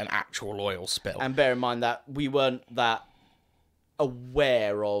 let's create an actual oil spill. And bear in mind that we weren't that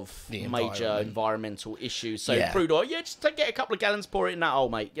aware of the major environmental issues. So crude oil, just get a couple of gallons, pour it in that hole,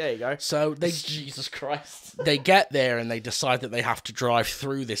 mate. There you go. So they Jesus Christ. They get there and they decide that they have to drive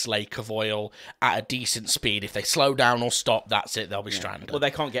through this lake of oil at a decent speed. If they slow down or stop, that's it. They'll be stranded. Well,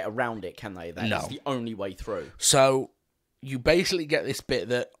 they can't get around it, can they? That's No. the only way through. So you basically get this bit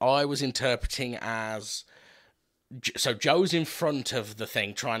that I was interpreting as... So Joe's in front of the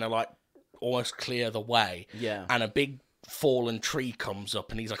thing, trying to, like, almost clear the way. Yeah. And a big fallen tree comes up,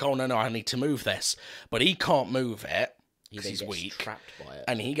 and he's like, oh, no, I need to move this. But he can't move it, because he's weak. Trapped by it.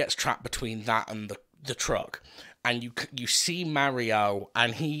 And he gets trapped between that and the truck. And you see Mario,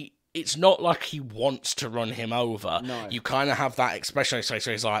 and it's not like he wants to run him over. No. You kind of have that expression, so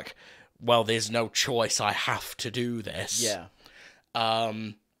he's like... well, there's no choice, I have to do this. Yeah.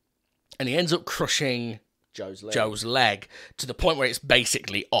 And he ends up crushing Joe's leg to the point where it's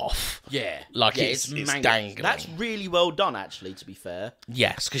basically off. Yeah. Like it's dangling. That's really well done, actually, to be fair.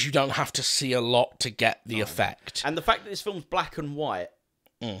 Yes, because you don't have to see a lot to get the effect. And the fact that this film's black and white,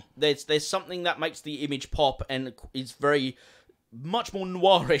 there's something that makes the image pop and is very... much more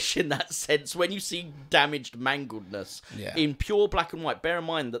noirish in that sense when you see damaged mangledness in pure black and white. Bear in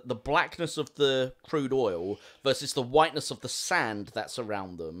mind that the blackness of the crude oil versus the whiteness of the sand that's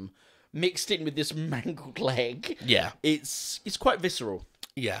around them mixed in with this mangled leg. Yeah. It's quite visceral.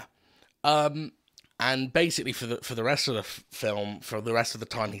 Yeah. And basically for the rest of the film, for the rest of the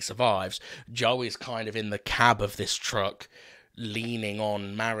time he survives, Joe is kind of in the cab of this truck leaning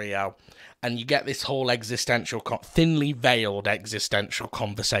on Mario. And you get this whole thinly veiled existential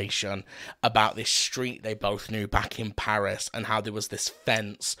conversation about this street they both knew back in Paris and how there was this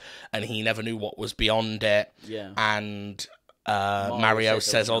fence and he never knew what was beyond it. Yeah. And Mario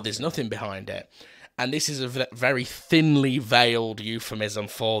says, oh, there's nothing behind it. And this is a very thinly veiled euphemism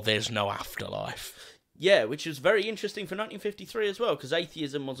for there's no afterlife. Yeah, which was very interesting for 1953 as well, because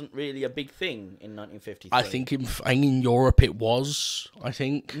atheism wasn't really a big thing in 1953. I think in Europe it was, I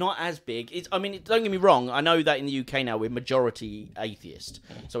think. Not as big. Don't get me wrong, I know that in the UK now we're majority atheist,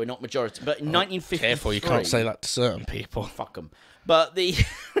 so we're not majority, but in 1953... Careful, you can't say that to certain people. Fuck them. But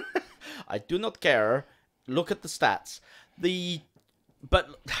I do not care. Look at the stats. But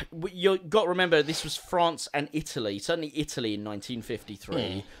you got to remember, this was France and Italy, certainly Italy in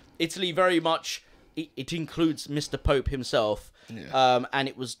 1953. Italy very much... It includes Mr. Pope himself, and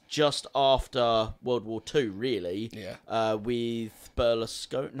it was just after World War II, really, with not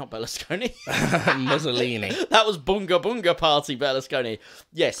Berlusconi. Mussolini. That was Bunga Bunga Party Berlusconi.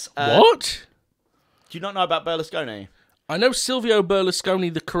 Yes. What? Do you not know about Berlusconi? I know Silvio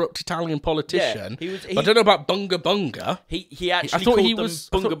Berlusconi, the corrupt Italian politician. Yeah, but I don't know about Bunga Bunga. He actually called them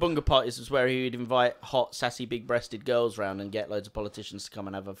Bunga Bunga parties, was where he would invite hot, sassy, big-breasted girls round and get loads of politicians to come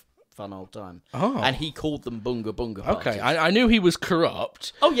and have a fun old time. Oh. And he called them Bunga Bunga parties. Okay, I knew he was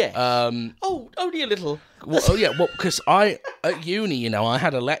corrupt. Oh, yeah. Only a little. Because at uni, I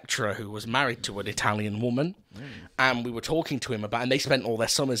had a lecturer who was married to an Italian woman, and we were talking to him about, and they spent all their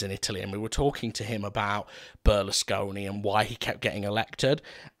summers in Italy, and we were talking to him about Berlusconi and why he kept getting elected,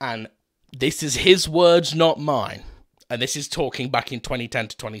 and this is his words, not mine, and this is talking back in 2010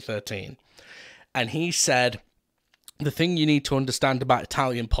 to 2013, and he said... the thing you need to understand about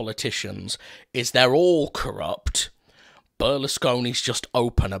Italian politicians is they're all corrupt. Berlusconi's just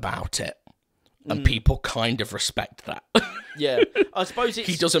open about it. And people kind of respect that. Yeah. I suppose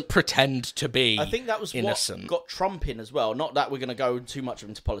he doesn't pretend to be innocent. I think that was what got Trump in as well. Not that we're going to go too much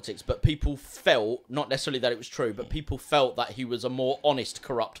into politics, but people felt, not necessarily that it was true, but people felt that he was a more honest,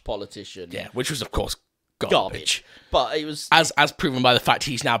 corrupt politician. Yeah, which was, of course, garbage. But it was... As proven by the fact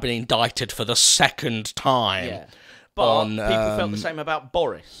he's now been indicted for the second time. Yeah. But people felt the same about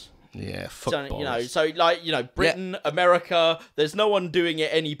Boris. Yeah, fuck Boris. Britain, America, there's no one doing it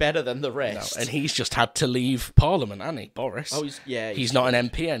any better than the rest. No, and he's just had to leave Parliament, hasn't he, Boris? Oh, he's not an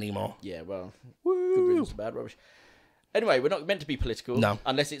MP anymore. Yeah, well, good riddance to bad rubbish. Anyway, we're not meant to be political,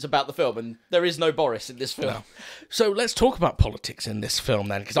 unless it's about the film, and there is no Boris in this film. No. So let's talk about politics in this film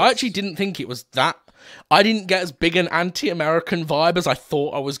then, because I actually didn't think it was that I didn't get as big an anti-American vibe as I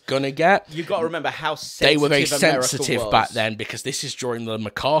thought I was gonna get. You got to remember how sensitive They were very America sensitive was back then because this is during the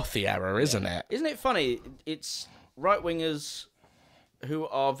McCarthy era, isn't it? Isn't it funny? It's right-wingers who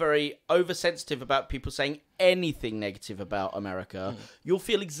are very oversensitive about people saying anything negative about America. You'll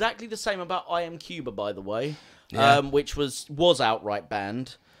feel exactly the same about I Am Cuba, by the way, which was outright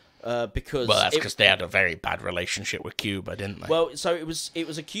banned. Because that's because they had a very bad relationship with Cuba, didn't they? Well, so it was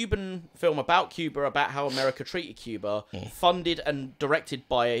a Cuban film about Cuba, about how America treated Cuba, funded and directed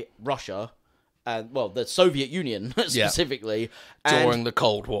by Russia, and the Soviet Union specifically during the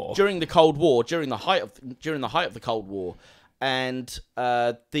Cold War. During the Cold War, during the height of the Cold War, and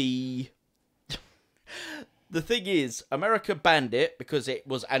the thing is, America banned it because it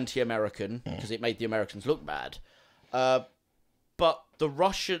was anti-American, because it made the Americans look bad. But the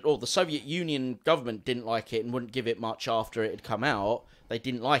Russian or the Soviet Union government didn't like it and wouldn't give it much after it had come out. They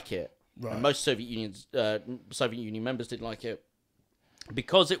didn't like it. Right. And most Soviet Union members didn't like it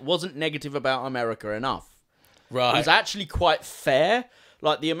because it wasn't negative about America enough. Right. It was actually quite fair.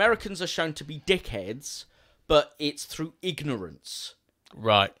 Like, the Americans are shown to be dickheads, but it's through ignorance.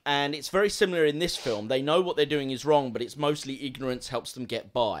 Right. And it's very similar in this film. They know what they're doing is wrong, but it's mostly ignorance helps them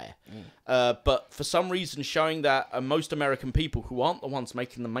get by. But for some reason, showing that most American people, who aren't the ones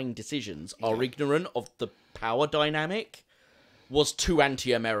making the main decisions, are ignorant of the power dynamic, was too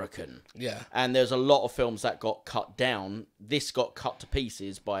anti-American. Yeah. And there's a lot of films that got cut down. This got cut to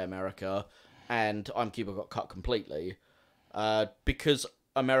pieces by America, and I'm Cuba got cut completely. Because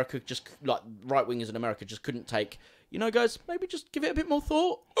America just, like, right-wingers in America just couldn't take... You know, guys, maybe just give it a bit more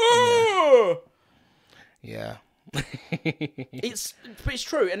thought. Yeah. It's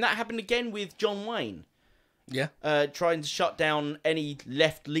true, and that happened again with John Wayne. Yeah. Trying to shut down any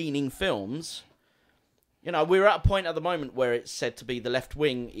left-leaning films. You know, we're at a point at the moment where it's said to be the left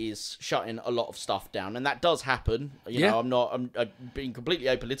wing is shutting a lot of stuff down, and that does happen. You know, I'm being completely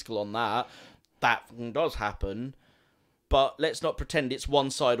apolitical on that. That does happen. But let's not pretend it's one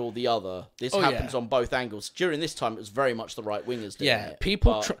side or the other. This happens on both angles. During this time, it was very much the right-wingers doing it.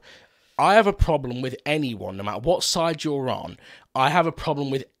 People... I have a problem with anyone, no matter what side you're on. I have a problem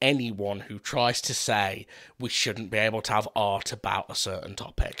with anyone who tries to say we shouldn't be able to have art about a certain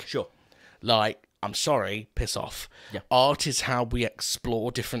topic. Sure. Like, I'm sorry, piss off. Yeah. Art is how we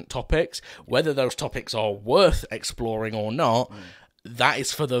explore different topics. Whether those topics are worth exploring or not... That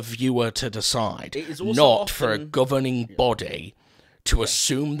is for the viewer to decide, not for a governing body to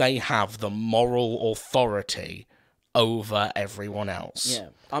assume they have the moral authority over everyone else. Yeah,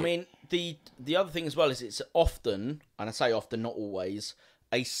 I mean, the other thing as well is it's often, and I say often, not always,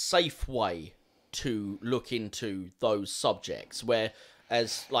 a safe way to look into those subjects, where,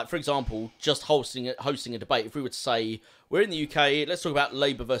 as, like, for example, just hosting a debate, if we were to say, we're in the UK, let's talk about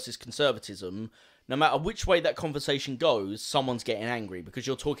Labour versus Conservatism, no matter which way that conversation goes, someone's getting angry because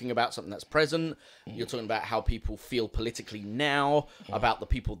you're talking about something that's present. You're talking about how people feel politically now, about the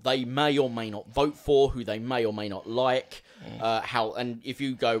people they may or may not vote for, who they may or may not like. And if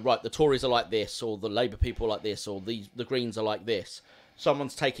you go, right, the Tories are like this, or the Labour people are like this, or the Greens are like this,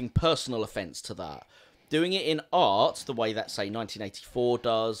 someone's taking personal offence to that. Doing it in art, the way that, say, 1984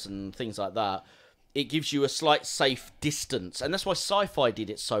 does and things like that, it gives you a slight safe distance. And that's why sci-fi did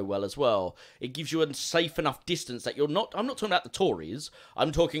it so well as well. It gives you a safe enough distance that I'm not talking about the Tories.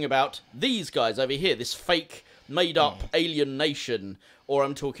 I'm talking about these guys over here, this fake, made-up alien nation. Or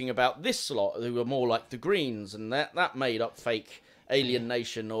I'm talking about this lot, who are more like the Greens, and that made-up fake alien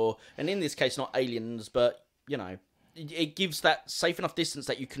nation. And in this case, not aliens, but, you know, it gives that safe enough distance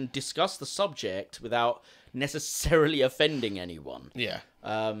that you can discuss the subject without necessarily offending anyone. Yeah.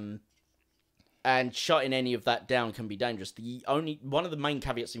 And shutting any of that down can be dangerous. One of the main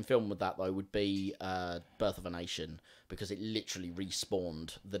caveats in film with that, though, would be Birth of a Nation, because it literally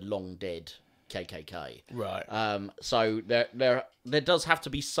respawned the long dead KKK. Right. So there does have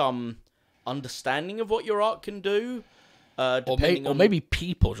to be some understanding of what your art can do. Or maybe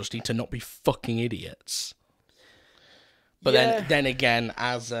people just need to not be fucking idiots. But then again,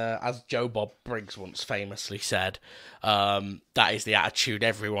 as Joe Bob Briggs once famously said, that is the attitude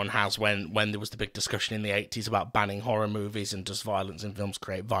everyone has when there was the big discussion in the 80s about banning horror movies and does violence in films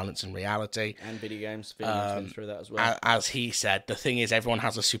create violence in reality. And video games went through that as well. As he said, the thing is everyone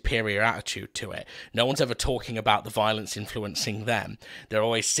has a superior attitude to it. No one's ever talking about the violence influencing them. They're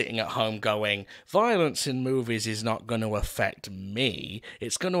always sitting at home going, violence in movies is not going to affect me.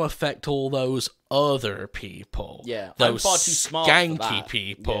 It's going to affect all those other people. Yeah, those I'm far too smart for skanky that.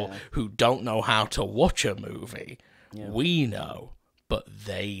 people who don't know how to watch a movie. Yeah. We know, but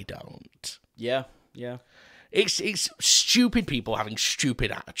they don't. Yeah, yeah. It's stupid people having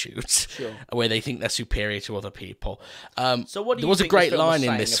stupid attitudes where they think they're superior to other people. So what do you there was a think great this film was line in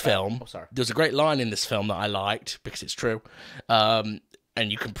saying this about- film. Oh, sorry. There was a great line in this film that I liked because it's true. And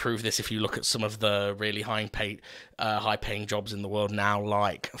you can prove this if you look at some of the really high-paying jobs in the world now,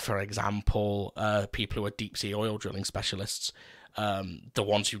 like, for example, people who are deep-sea oil drilling specialists, the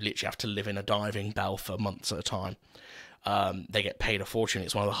ones who literally have to live in a diving bell for months at a time. They get paid a fortune.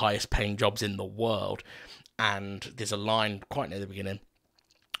 It's one of the highest-paying jobs in the world. And there's a line quite near the beginning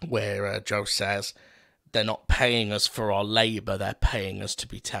where Joe says, they're not paying us for our labour, they're paying us to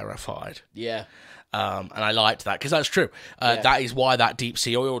be terrified. Yeah. And I liked that because that's true. That is why that deep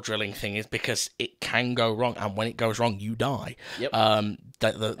sea oil drilling thing is, because it can go wrong, and when it goes wrong, you die. Yep. And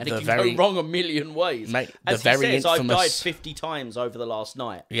it can go wrong a million ways. Mate, As he says, I've died 50 times over the last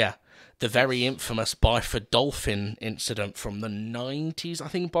night. Yeah. The very infamous Byford Dolphin incident from the 90s, I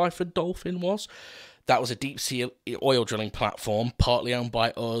think Byford Dolphin was. That was a deep sea oil drilling platform, partly owned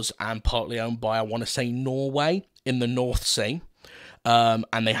by us and partly owned by, I want to say, Norway in the North Sea. And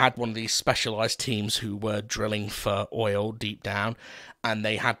they had one of these specialised teams who were drilling for oil deep down, and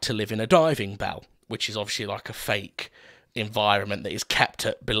they had to live in a diving bell, which is obviously like a fake environment that is kept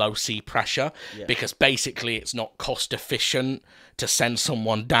at below sea pressure, because basically it's not cost efficient to send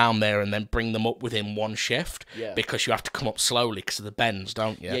someone down there and then bring them up within one shift, because you have to come up slowly because of the bends,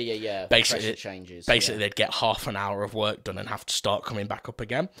 don't you? Yeah. Basically, pressure changes. Basically, they'd get half an hour of work done and have to start coming back up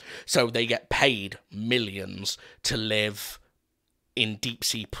again. So they get paid millions to live in deep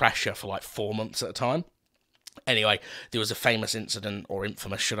sea pressure for like 4 months at a time. Anyway, there was a famous incident, or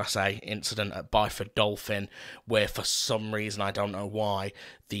infamous, should I say, incident at Byford Dolphin, where for some reason, I don't know why,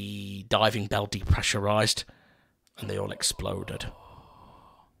 the diving bell depressurized and they all exploded.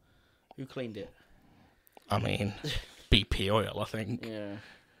 Who cleaned it? I mean, BP oil, I think. Yeah.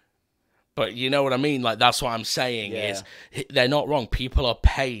 But you know what I mean? Like, that's what I'm saying is they're not wrong. People are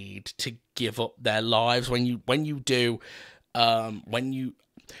paid to give up their lives when you do,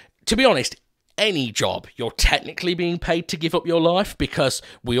 to be honest, any job, you're technically being paid to give up your life, because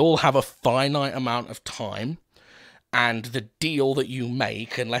we all have a finite amount of time, and the deal that you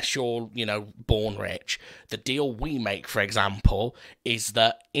make, unless you're, born rich, the deal we make, for example, is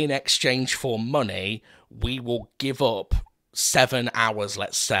that in exchange for money, we will give up 7 hours,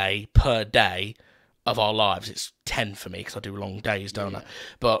 let's say, per day of our lives. It's 10 for me because I do long days, don't I?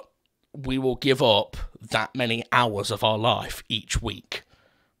 But we will give up that many hours of our life each week.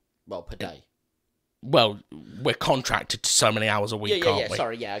 Well, per day. Well, we're contracted to so many hours a week, aren't we?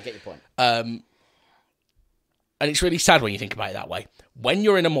 Sorry, I get your point. And it's really sad when you think about it that way. When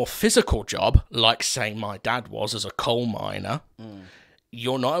you're in a more physical job, like, say, my dad was as a coal miner,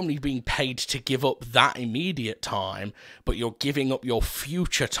 you're not only being paid to give up that immediate time, but you're giving up your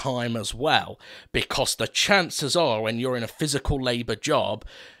future time as well. Because the chances are, when you're in a physical labour job,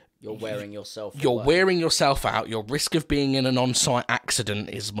 you're wearing yourself You're away. wearing yourself out. Your risk of being in an on-site accident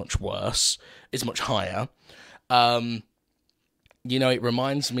is much worse, is much higher. It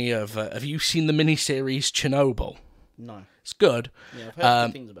reminds me of... have you seen the miniseries Chernobyl? No. It's good. Yeah, I've heard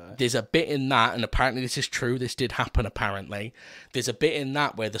good things about it. There's a bit in that, and apparently this is true, this did happen apparently. There's a bit in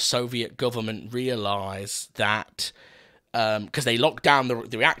that where the Soviet government realised that... because they lock down,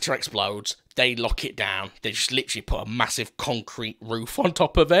 the reactor explodes, they lock it down, they just literally put a massive concrete roof on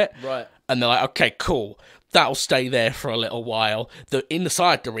top of it. Right. And they're like, okay, cool, that'll stay there for a little while.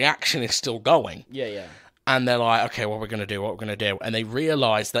 Inside, the reaction is still going. Yeah. And they're like, okay, what we're going to do. And they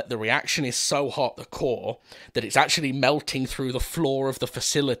realise that the reaction is so hot, the core, that it's actually melting through the floor of the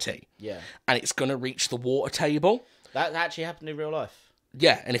facility. Yeah. And it's going to reach the water table. That actually happened in real life.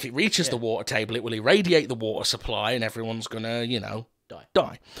 Yeah, and if it reaches the water table, it will irradiate the water supply and everyone's going to,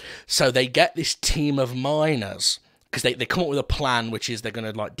 die. So they get this team of miners, because they come up with a plan, which is they're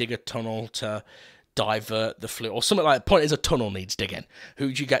going to, dig a tunnel to divert the fluid, or something like that. The point is, a tunnel needs digging.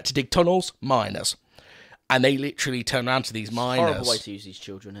 Who do you get to dig tunnels? Miners. And they literally turn around to these miners. Horrible way to use these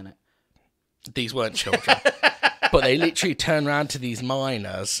children, isn't it? These weren't children. But they literally turn around to these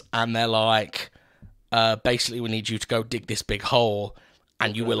miners and they're like, basically, we need you to go dig this big hole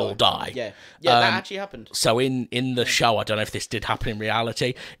and you will all die. Yeah, that actually happened. So in the show, I don't know if this did happen in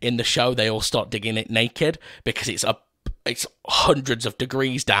reality, in the show, they all start digging it naked because it's hundreds of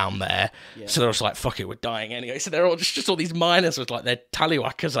degrees down there. Yeah. So they're just like, fuck it, we're dying anyway. So they're all just all these miners with their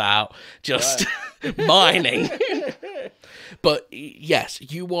tallywhackers out, just mining. But yes,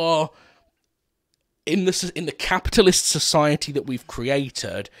 you are in the capitalist society that we've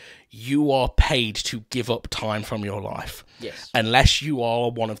created, you are paid to give up time from your life. Yes. Unless you are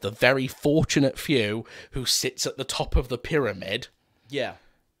one of the very fortunate few who sits at the top of the pyramid. Yeah.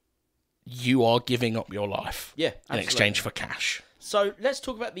 you are giving up your life Yeah, in absolutely. exchange for cash. So let's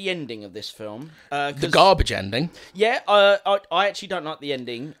talk about the ending of this film. The garbage ending. Yeah, I actually don't like the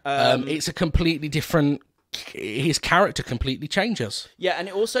ending. It's a completely different... His character completely changes. Yeah, and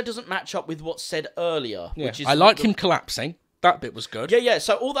it also doesn't match up with what's said earlier. Yeah. Which is I like him collapsing. That bit was good. Yeah.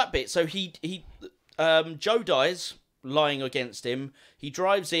 So all that bit. So Joe dies lying against him. He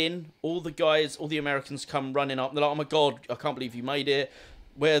drives in. All the Americans come running up. They're like, "Oh my god, I can't believe you made it.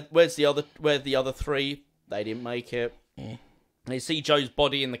 Where's the other three? They didn't make it." Mm. They see Joe's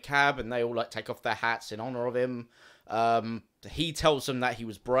body in the cab, and they all like take off their hats in honor of him. He tells them that he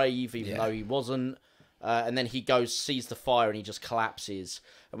was brave, even though he wasn't. And then he goes, sees the fire, and he just collapses.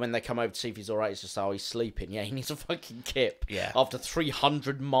 And when they come over to see if he's all right, it's just, oh, he's sleeping. Yeah, he needs a fucking kip. Yeah. After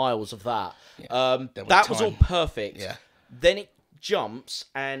 300 miles of that. Yeah. That was all perfect. Yeah. Then it jumps,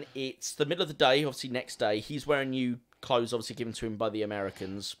 and it's the middle of the day, obviously next day. He's wearing new clothes, obviously given to him by the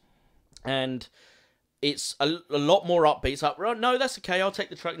Americans. And it's a lot more upbeat. It's like, well, no, that's okay. I'll take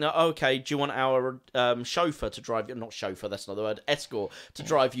the truck. No, okay. Do you want our chauffeur to drive you? Not chauffeur, that's not the word. Escort to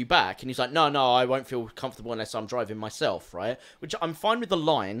drive you back. And he's like, no, I won't feel comfortable unless I'm driving myself, right? Which I'm fine with the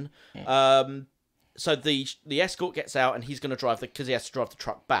line. So the escort gets out, and he's going to drive because he has to drive the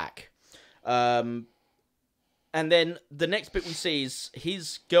truck back. And then the next bit we see is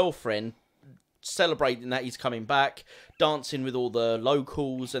his girlfriend celebrating that he's coming back, dancing with all the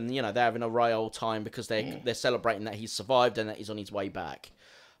locals, and they're having a right old time because they're celebrating that he's survived and that he's on his way back.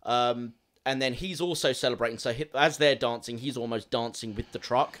 And then he's also celebrating. So as they're dancing, he's almost dancing with the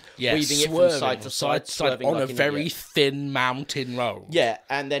truck, weaving it from side to side, swerving on like a an very idiot. thin mountain road. Yeah,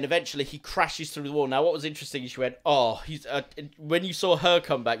 and then eventually he crashes through the wall. Now, what was interesting is you went, oh, he's when you saw her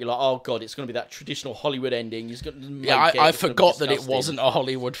come back, you're like, oh god, it's going to be that traditional Hollywood ending. He's going to make I forgot that it wasn't a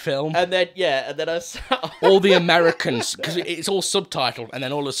Hollywood film. And then I sat all the Americans, because it's all subtitled, and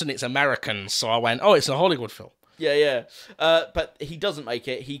then all of a sudden it's Americans. So I went, oh, it's a Hollywood film. Yeah. But he doesn't make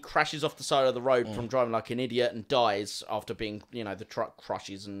it. He crashes off the side of the road from driving like an idiot and dies after being, the truck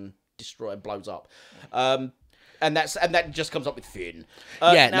crushes and blows up. And that just comes up with Finn.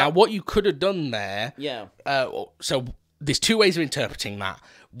 Now what you could have done there... Yeah. So there's two ways of interpreting that.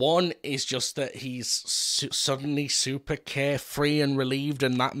 One is just that he's suddenly super carefree and relieved,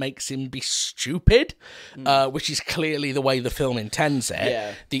 and that makes him be stupid, which is clearly the way the film intends it.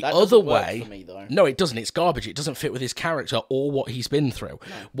 Yeah, the that other doesn't work way, for me, though. No, it doesn't. It's garbage. It doesn't fit with his character or what he's been through.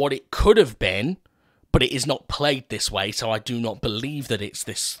 No. What it could have been, but it is not played this way, so I do not believe that it's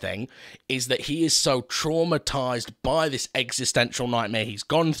this thing, is that he is so traumatized by this existential nightmare he's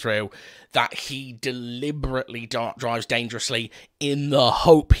gone through that he deliberately drives dangerously in the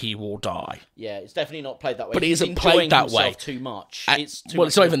hope he will die. Yeah, it's definitely not played that way. But it isn't played that way. Too much. It's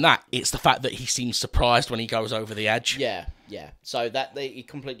not even that. It's the fact that he seems surprised when he goes over the edge. Yeah. So it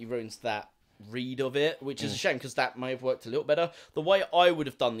completely ruins that read of it, which is a shame because that may have worked a little better. The way I would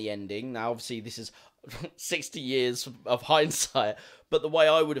have done the ending, now obviously this is 60 years of hindsight, but the way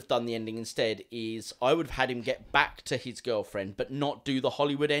I would have done the ending instead is I would have had him get back to his girlfriend, but not do the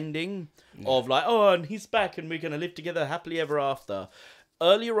Hollywood ending of like, oh, and he's back and we're going to live together happily ever after.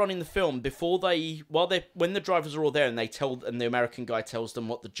 Earlier on in the film, when the drivers are all there and the American guy tells them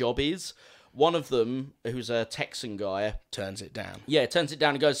what the job is, one of them, who's a Texan guy... turns it down. Yeah, turns it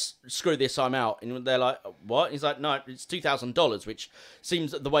down and goes, screw this, I'm out. And they're like, what? He's like, no, it's $2,000, which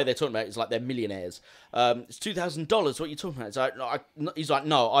seems, the way they're talking about it is like they're millionaires. It's $2,000, what are you talking about? It's like, he's like,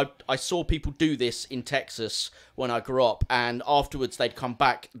 no, I saw people do this in Texas when I grew up, and afterwards they'd come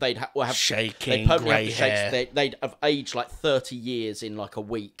back, they'd have... shaking, grey hair. They'd have aged like 30 years in like a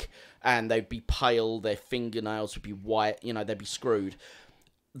week, and they'd be pale, their fingernails would be white, they'd be screwed.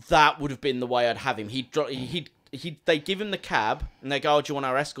 That would have been the way I'd have him. They'd give him the cab, and they go, oh, do you want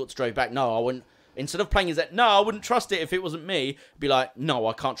our escort to drive back? No, I wouldn't. Instead of playing his no, I wouldn't trust it if it wasn't me. Be like, no,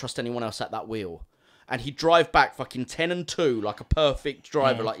 I can't trust anyone else at that wheel. And he'd drive back fucking 10-2, like a perfect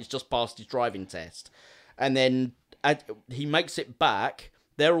driver, like he's just passed his driving test. And then he makes it back.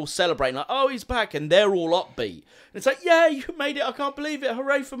 They're all celebrating, like, oh, he's back, and they're all upbeat. And it's like, yeah, you made it, I can't believe it,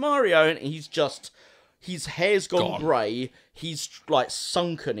 hooray for Mario. And he's just... his hair's gone grey, he's like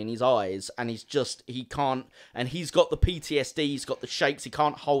sunken in his eyes, and he can't, and he's got the PTSD, he's got the shakes, he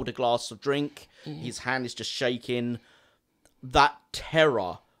can't hold a glass of drink, his hand is just shaking. That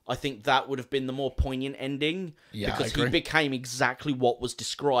terror, I think that would have been the more poignant ending, because he became exactly what was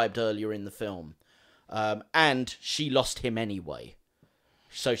described earlier in the film. And she lost him anyway.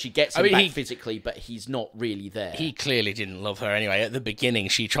 So she gets him back physically, but he's not really there. He clearly didn't love her anyway. At the beginning,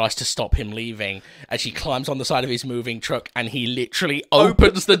 she tries to stop him leaving, and she climbs on the side of his moving truck, and he literally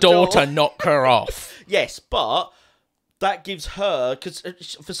opens the door to knock her off. Yes, but that gives her, because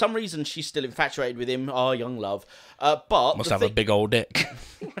for some reason she's still infatuated with him. Oh, young love. But Must have a big old dick.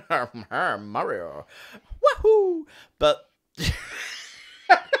 Mario. Wahoo! But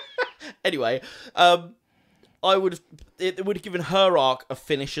anyway, it would have given her arc a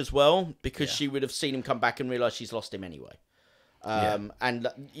finish as well, because she would have seen him come back and realised she's lost him anyway. And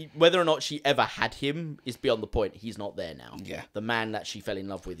whether or not she ever had him is beyond the point. He's not there now. Yeah. The man that she fell in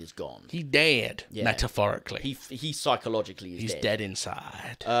love with is gone. He dead, metaphorically. He psychologically is He's dead. dead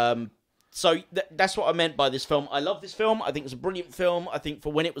inside. So that's what I meant by this film. I love this film. I think it's a brilliant film. I think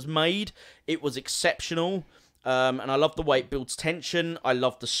for when it was made, it was exceptional. And I love the way it builds tension. I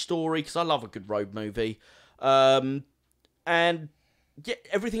love the story, because I love a good road movie. And yeah,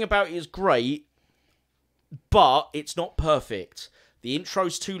 everything about it is great, but it's not perfect. The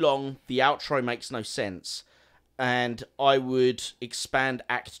intro's too long. The outro makes no sense. And I would expand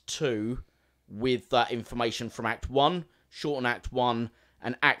Act 2 with that information from Act 1, shorten Act 1,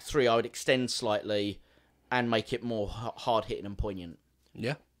 and Act 3 I would extend slightly and make it more hard-hitting and poignant.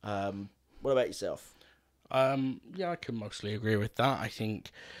 Yeah. What about yourself? Yeah, I can mostly agree with that. I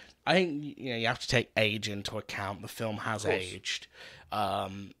think you have to take age into account. The film has aged.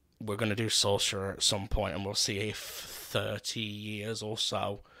 We're going to do Sorcerer at some point, and we'll see if 30 years or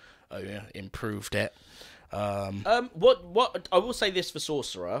so improved it. What I will say this for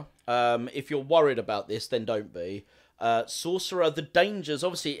Sorcerer. If you're worried about this, then don't be. Sorcerer, the dangers,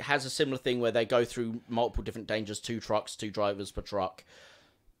 obviously it has a similar thing where they go through multiple different dangers, 2 trucks, 2 drivers per truck,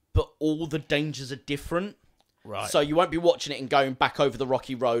 but all the dangers are different. Right. So you won't be watching it and going back over the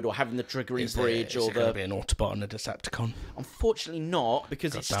rocky road or having the triggering bridge is it going to be an Autobot and a Decepticon? Unfortunately not,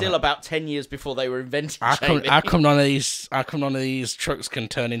 because it's still about 10 years before they were invented. How come none of these trucks can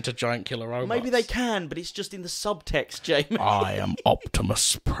turn into giant killer robots? Maybe they can, but it's just in the subtext, Jamie. I am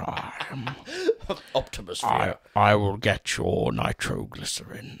Optimus Prime. Optimus. I will get your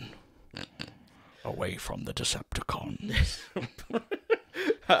nitroglycerin away from the Decepticons.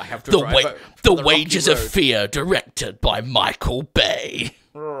 I have to the Wages of Fear, directed by Michael Bay,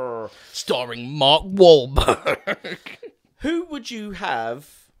 starring Mark Wahlberg. Who would you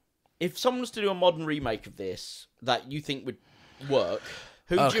have, if someone was to do a modern remake of this that you think would work?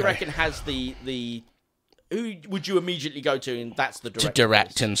 Who do you reckon has the? Who would you immediately go to, and that's the director? To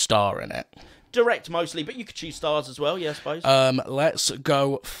direct and star in it. Direct mostly, but you could choose stars as well. Yeah, I suppose.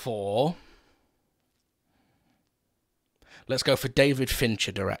 Let's go for David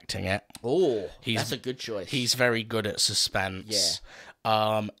Fincher directing it. Oh, that's a good choice. He's very good at suspense.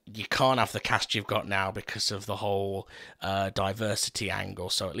 Yeah. You can't have the cast you've got now because of the whole diversity angle,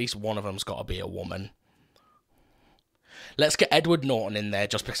 so at least one of them's got to be a woman. Let's get Edward Norton in there,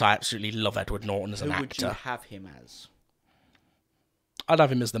 just because I absolutely love Edward Norton as an actor. Who would you have him as? I'd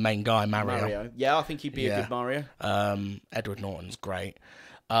have him as the main guy, Mario. Yeah, I think he'd be a good Mario. Edward Norton's great.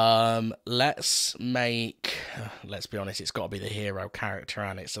 Let's be honest, it's got to be the hero character,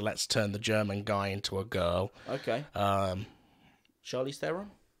 and so let's turn the German guy into a girl. Okay. Charlize Theron?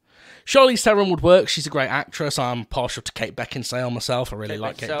 Charlize Theron would work. She's a great actress. I'm partial to Kate Beckinsale myself. I really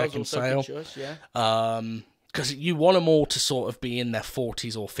like Kate Beckinsale. Choice, yeah. Because you want them all to sort of be in their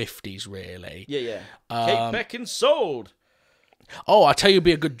 40s or 50s, really. Yeah. Kate Beckinsale. Oh, I tell you, who'd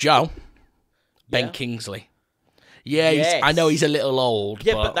be a good Joe. Ben Kingsley. Yeah, yes. I know he's a little old.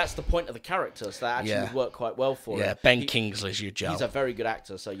 Yeah, but that's the point of the character, so that actually would work quite well for him. Yeah, Ben Kingsley's your Joe. He's a very good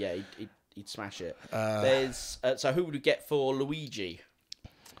actor, so yeah, he'd smash it. So who would we get for Luigi?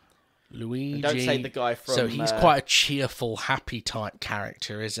 Luigi. And don't say the guy from... So he's quite a cheerful, happy type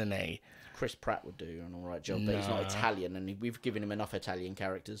character, isn't he? Chris Pratt would do an all right job, but he's not Italian, and we've given him enough Italian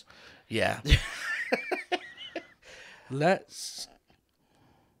characters. Yeah. Let's...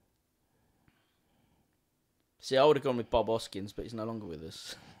 See, I would have gone with Bob Hoskins, but he's no longer with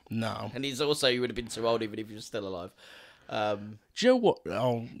us. No. And he would have been too old even if he was still alive. Do you know what?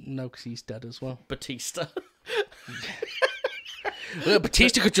 Oh, no, because he's dead as well. Batista. Well,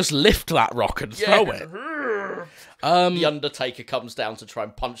 Batista could just lift that rock and throw it. The Undertaker comes down to try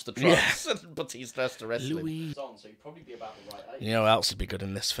and punch the trucks, and Batista has to wrestle him. So he'd probably be about the right age. You know what else would be good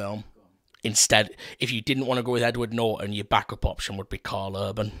in this film? Instead, if you didn't want to go with Edward Norton, your backup option would be Carl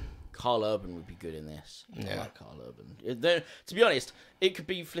Urban. Carl Urban would be good in this. Yeah. I like Carl Urban. To be honest, it could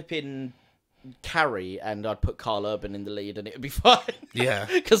be flipping Carrie, and I'd put Carl Urban in the lead, and it would be fine. Yeah.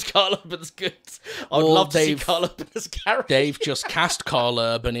 Because Carl Urban's good. I'd love to see Carl Urban as Carrie. They've just cast Carl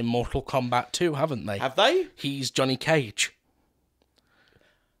Urban in Mortal Kombat 2, haven't they? Have they? He's Johnny Cage.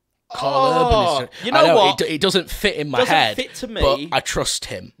 Carl Urban is... You know what? It doesn't fit in my head. Doesn't fit to me. But I trust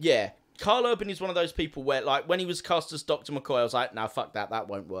him. Yeah. Carl Urban is one of those people where, like, when he was cast as Dr. McCoy, I was like, no, fuck that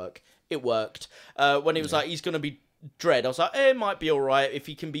won't work. It worked. When he was like, he's going to be Dredd, I was like, it might be all right if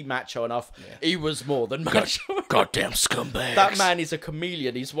he can be macho enough. Yeah. He was more than macho. Goddamn scumbags. That man is a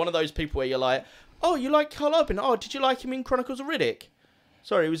chameleon. He's one of those people where you're like, oh, you like Carl Urban? Oh, did you like him in Chronicles of Riddick?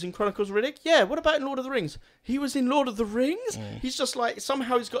 Sorry, he was in Chronicles of Riddick? Yeah, what about in Lord of the Rings? He was in Lord of the Rings? He's just like,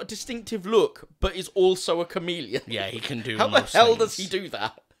 somehow he's got a distinctive look, but is also a chameleon. Yeah, he can do How the hell does he do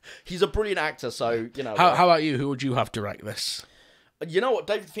that? He's a brilliant actor, so, you know. How about you? Who would you have direct this? You know what?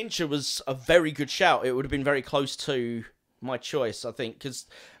 David Fincher was a very good shout. It would have been very close to my choice, I think, because,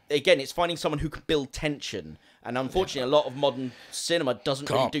 again, it's finding someone who can build tension. And unfortunately, a lot of modern cinema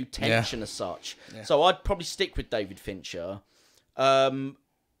doesn't really do tension as such. Yeah. So I'd probably stick with David Fincher.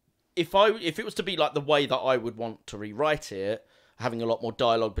 If it was to be like the way that I would want to rewrite it, having a lot more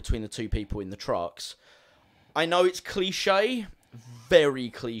dialogue between the two people in the trucks, I know it's cliche, very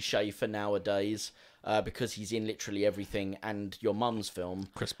cliche for nowadays, because he's in literally everything and your mum's film.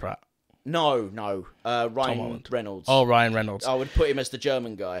 Chris Pratt. No, Ryan Reynolds. Oh, Ryan Reynolds. I would put him as the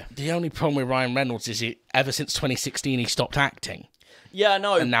German guy. The only problem with Ryan Reynolds is ever since 2016 he stopped acting. Yeah, I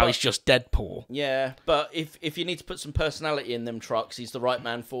know. And now he's just Deadpool. Yeah, but if you need to put some personality in them trucks, he's the right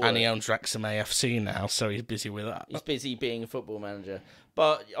man for it. And he owns Wrexham AFC now, so he's busy with that. He's busy being a football manager.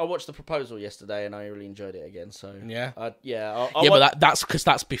 But I watched The Proposal yesterday, and I really enjoyed it again. So yeah, but that's because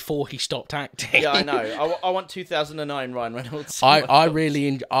that's before he stopped acting. Yeah, I know. I want 2009 Ryan Reynolds. I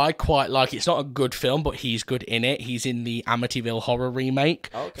quite like it. It's not a good film, but he's good in it. He's in the Amityville Horror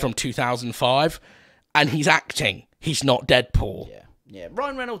remake from 2005, and he's acting. He's not Deadpool. Yeah,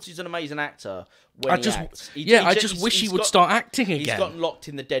 Ryan Reynolds is an amazing actor when he acts. I just wish he would start acting again. He's gotten locked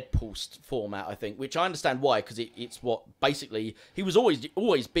in the Deadpool format, I think, which I understand why, because it's what, basically, he was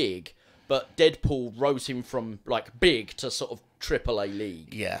always big, but Deadpool rose him from, like, big to sort of AAA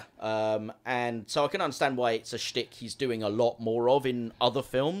league. Yeah. And so I can understand why it's a shtick he's doing a lot more of in other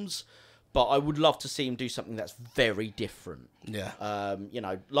films, but I would love to see him do something that's very different. Yeah. You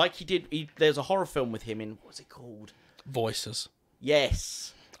know, like he did, there's a horror film with him in, what's it called? Voices.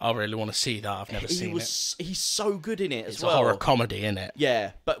 Yes. I really want to see that. I've never seen it. He's so good in it as well. It's a horror comedy, isn't it?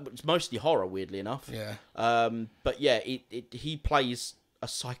 Yeah, but it's mostly horror, weirdly enough. Yeah. But yeah, he plays a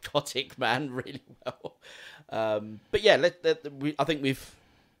psychotic man really well. But yeah, I think we've...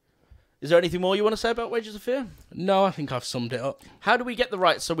 Is there anything more you want to say about Wages of Fear? No, I think I've summed it up. How do we get the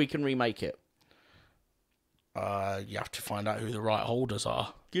rights so we can remake it? You have to find out who the right holders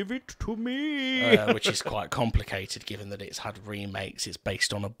are. Give it to me. Which is quite complicated, given that it's had remakes, it's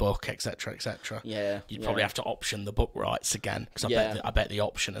based on a book, etc., etc. Yeah, you'd probably have to option the book rights again, because I bet the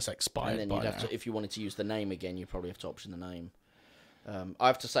option has expired. And then you'd have to, if you wanted to use the name again, you'd probably have to option the name. I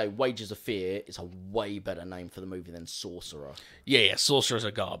have to say, Wages of Fear is a way better name for the movie than Sorcerer. Yeah, Sorcerer's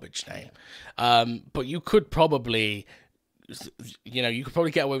a garbage name. But you could probably... you could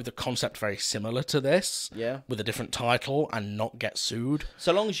probably get away with a concept very similar to this, with a different title, and not get sued.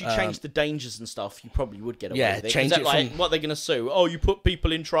 So long as you change the dangers and stuff, you probably would get away with it. Change it from... what they're going to sue? Oh, you put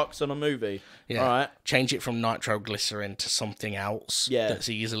people in trucks on a movie. Yeah, all right. Change it from nitroglycerin to something else that's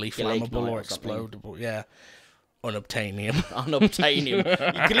easily flammable or explodable. Yeah. Unobtainium. Unobtainium.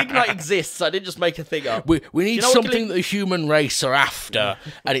 Galignite exists. I didn't just make a thing up. We need something that the human race are after,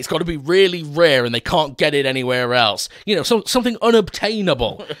 and it's got to be really rare, and they can't get it anywhere else. Something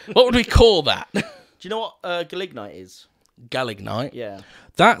unobtainable. What would we call that? Do you know what Galignite is? Galignite? Yeah.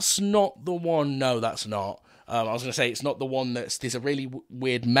 That's not the one. No, that's not. I was going to say it's not the one there's a really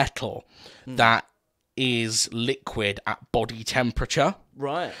weird metal that is liquid at body temperature.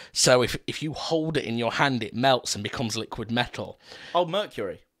 Right. So if you hold it in your hand, it melts and becomes liquid metal. Oh,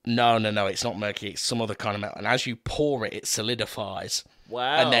 mercury. No, it's not mercury. It's some other kind of metal. And as you pour it, it solidifies.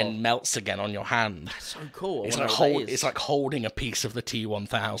 Wow. And then melts again on your hand. That's so cool. It's like holding a piece of the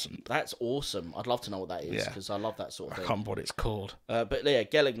T-1000. That's awesome. I'd love to know what that is, because I love that sort of thing. I can't remember what it's called. But yeah,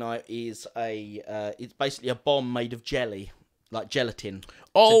 Galignite is it's basically a bomb made of jelly, like gelatin.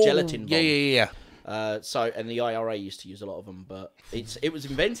 Oh, it's a gelatin bomb. Yeah. And the IRA used to use a lot of them, but it was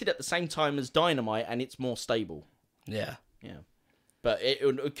invented at the same time as dynamite, and it's more stable. Yeah. But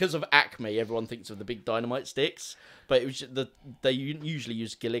because of Acme, everyone thinks of the big dynamite sticks. But it was they usually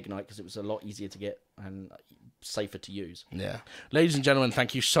used Galignite because it was a lot easier to get and safer to use. Yeah. Ladies and gentlemen,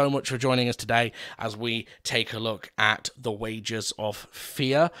 thank you so much for joining us today as we take a look at The Wages of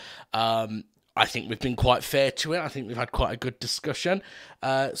Fear. I think we've been quite fair to it. I think we've had quite a good discussion.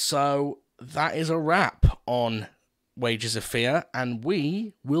 So that is a wrap on Wages of Fear, and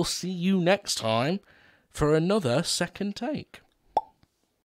we will see you next time for another second take.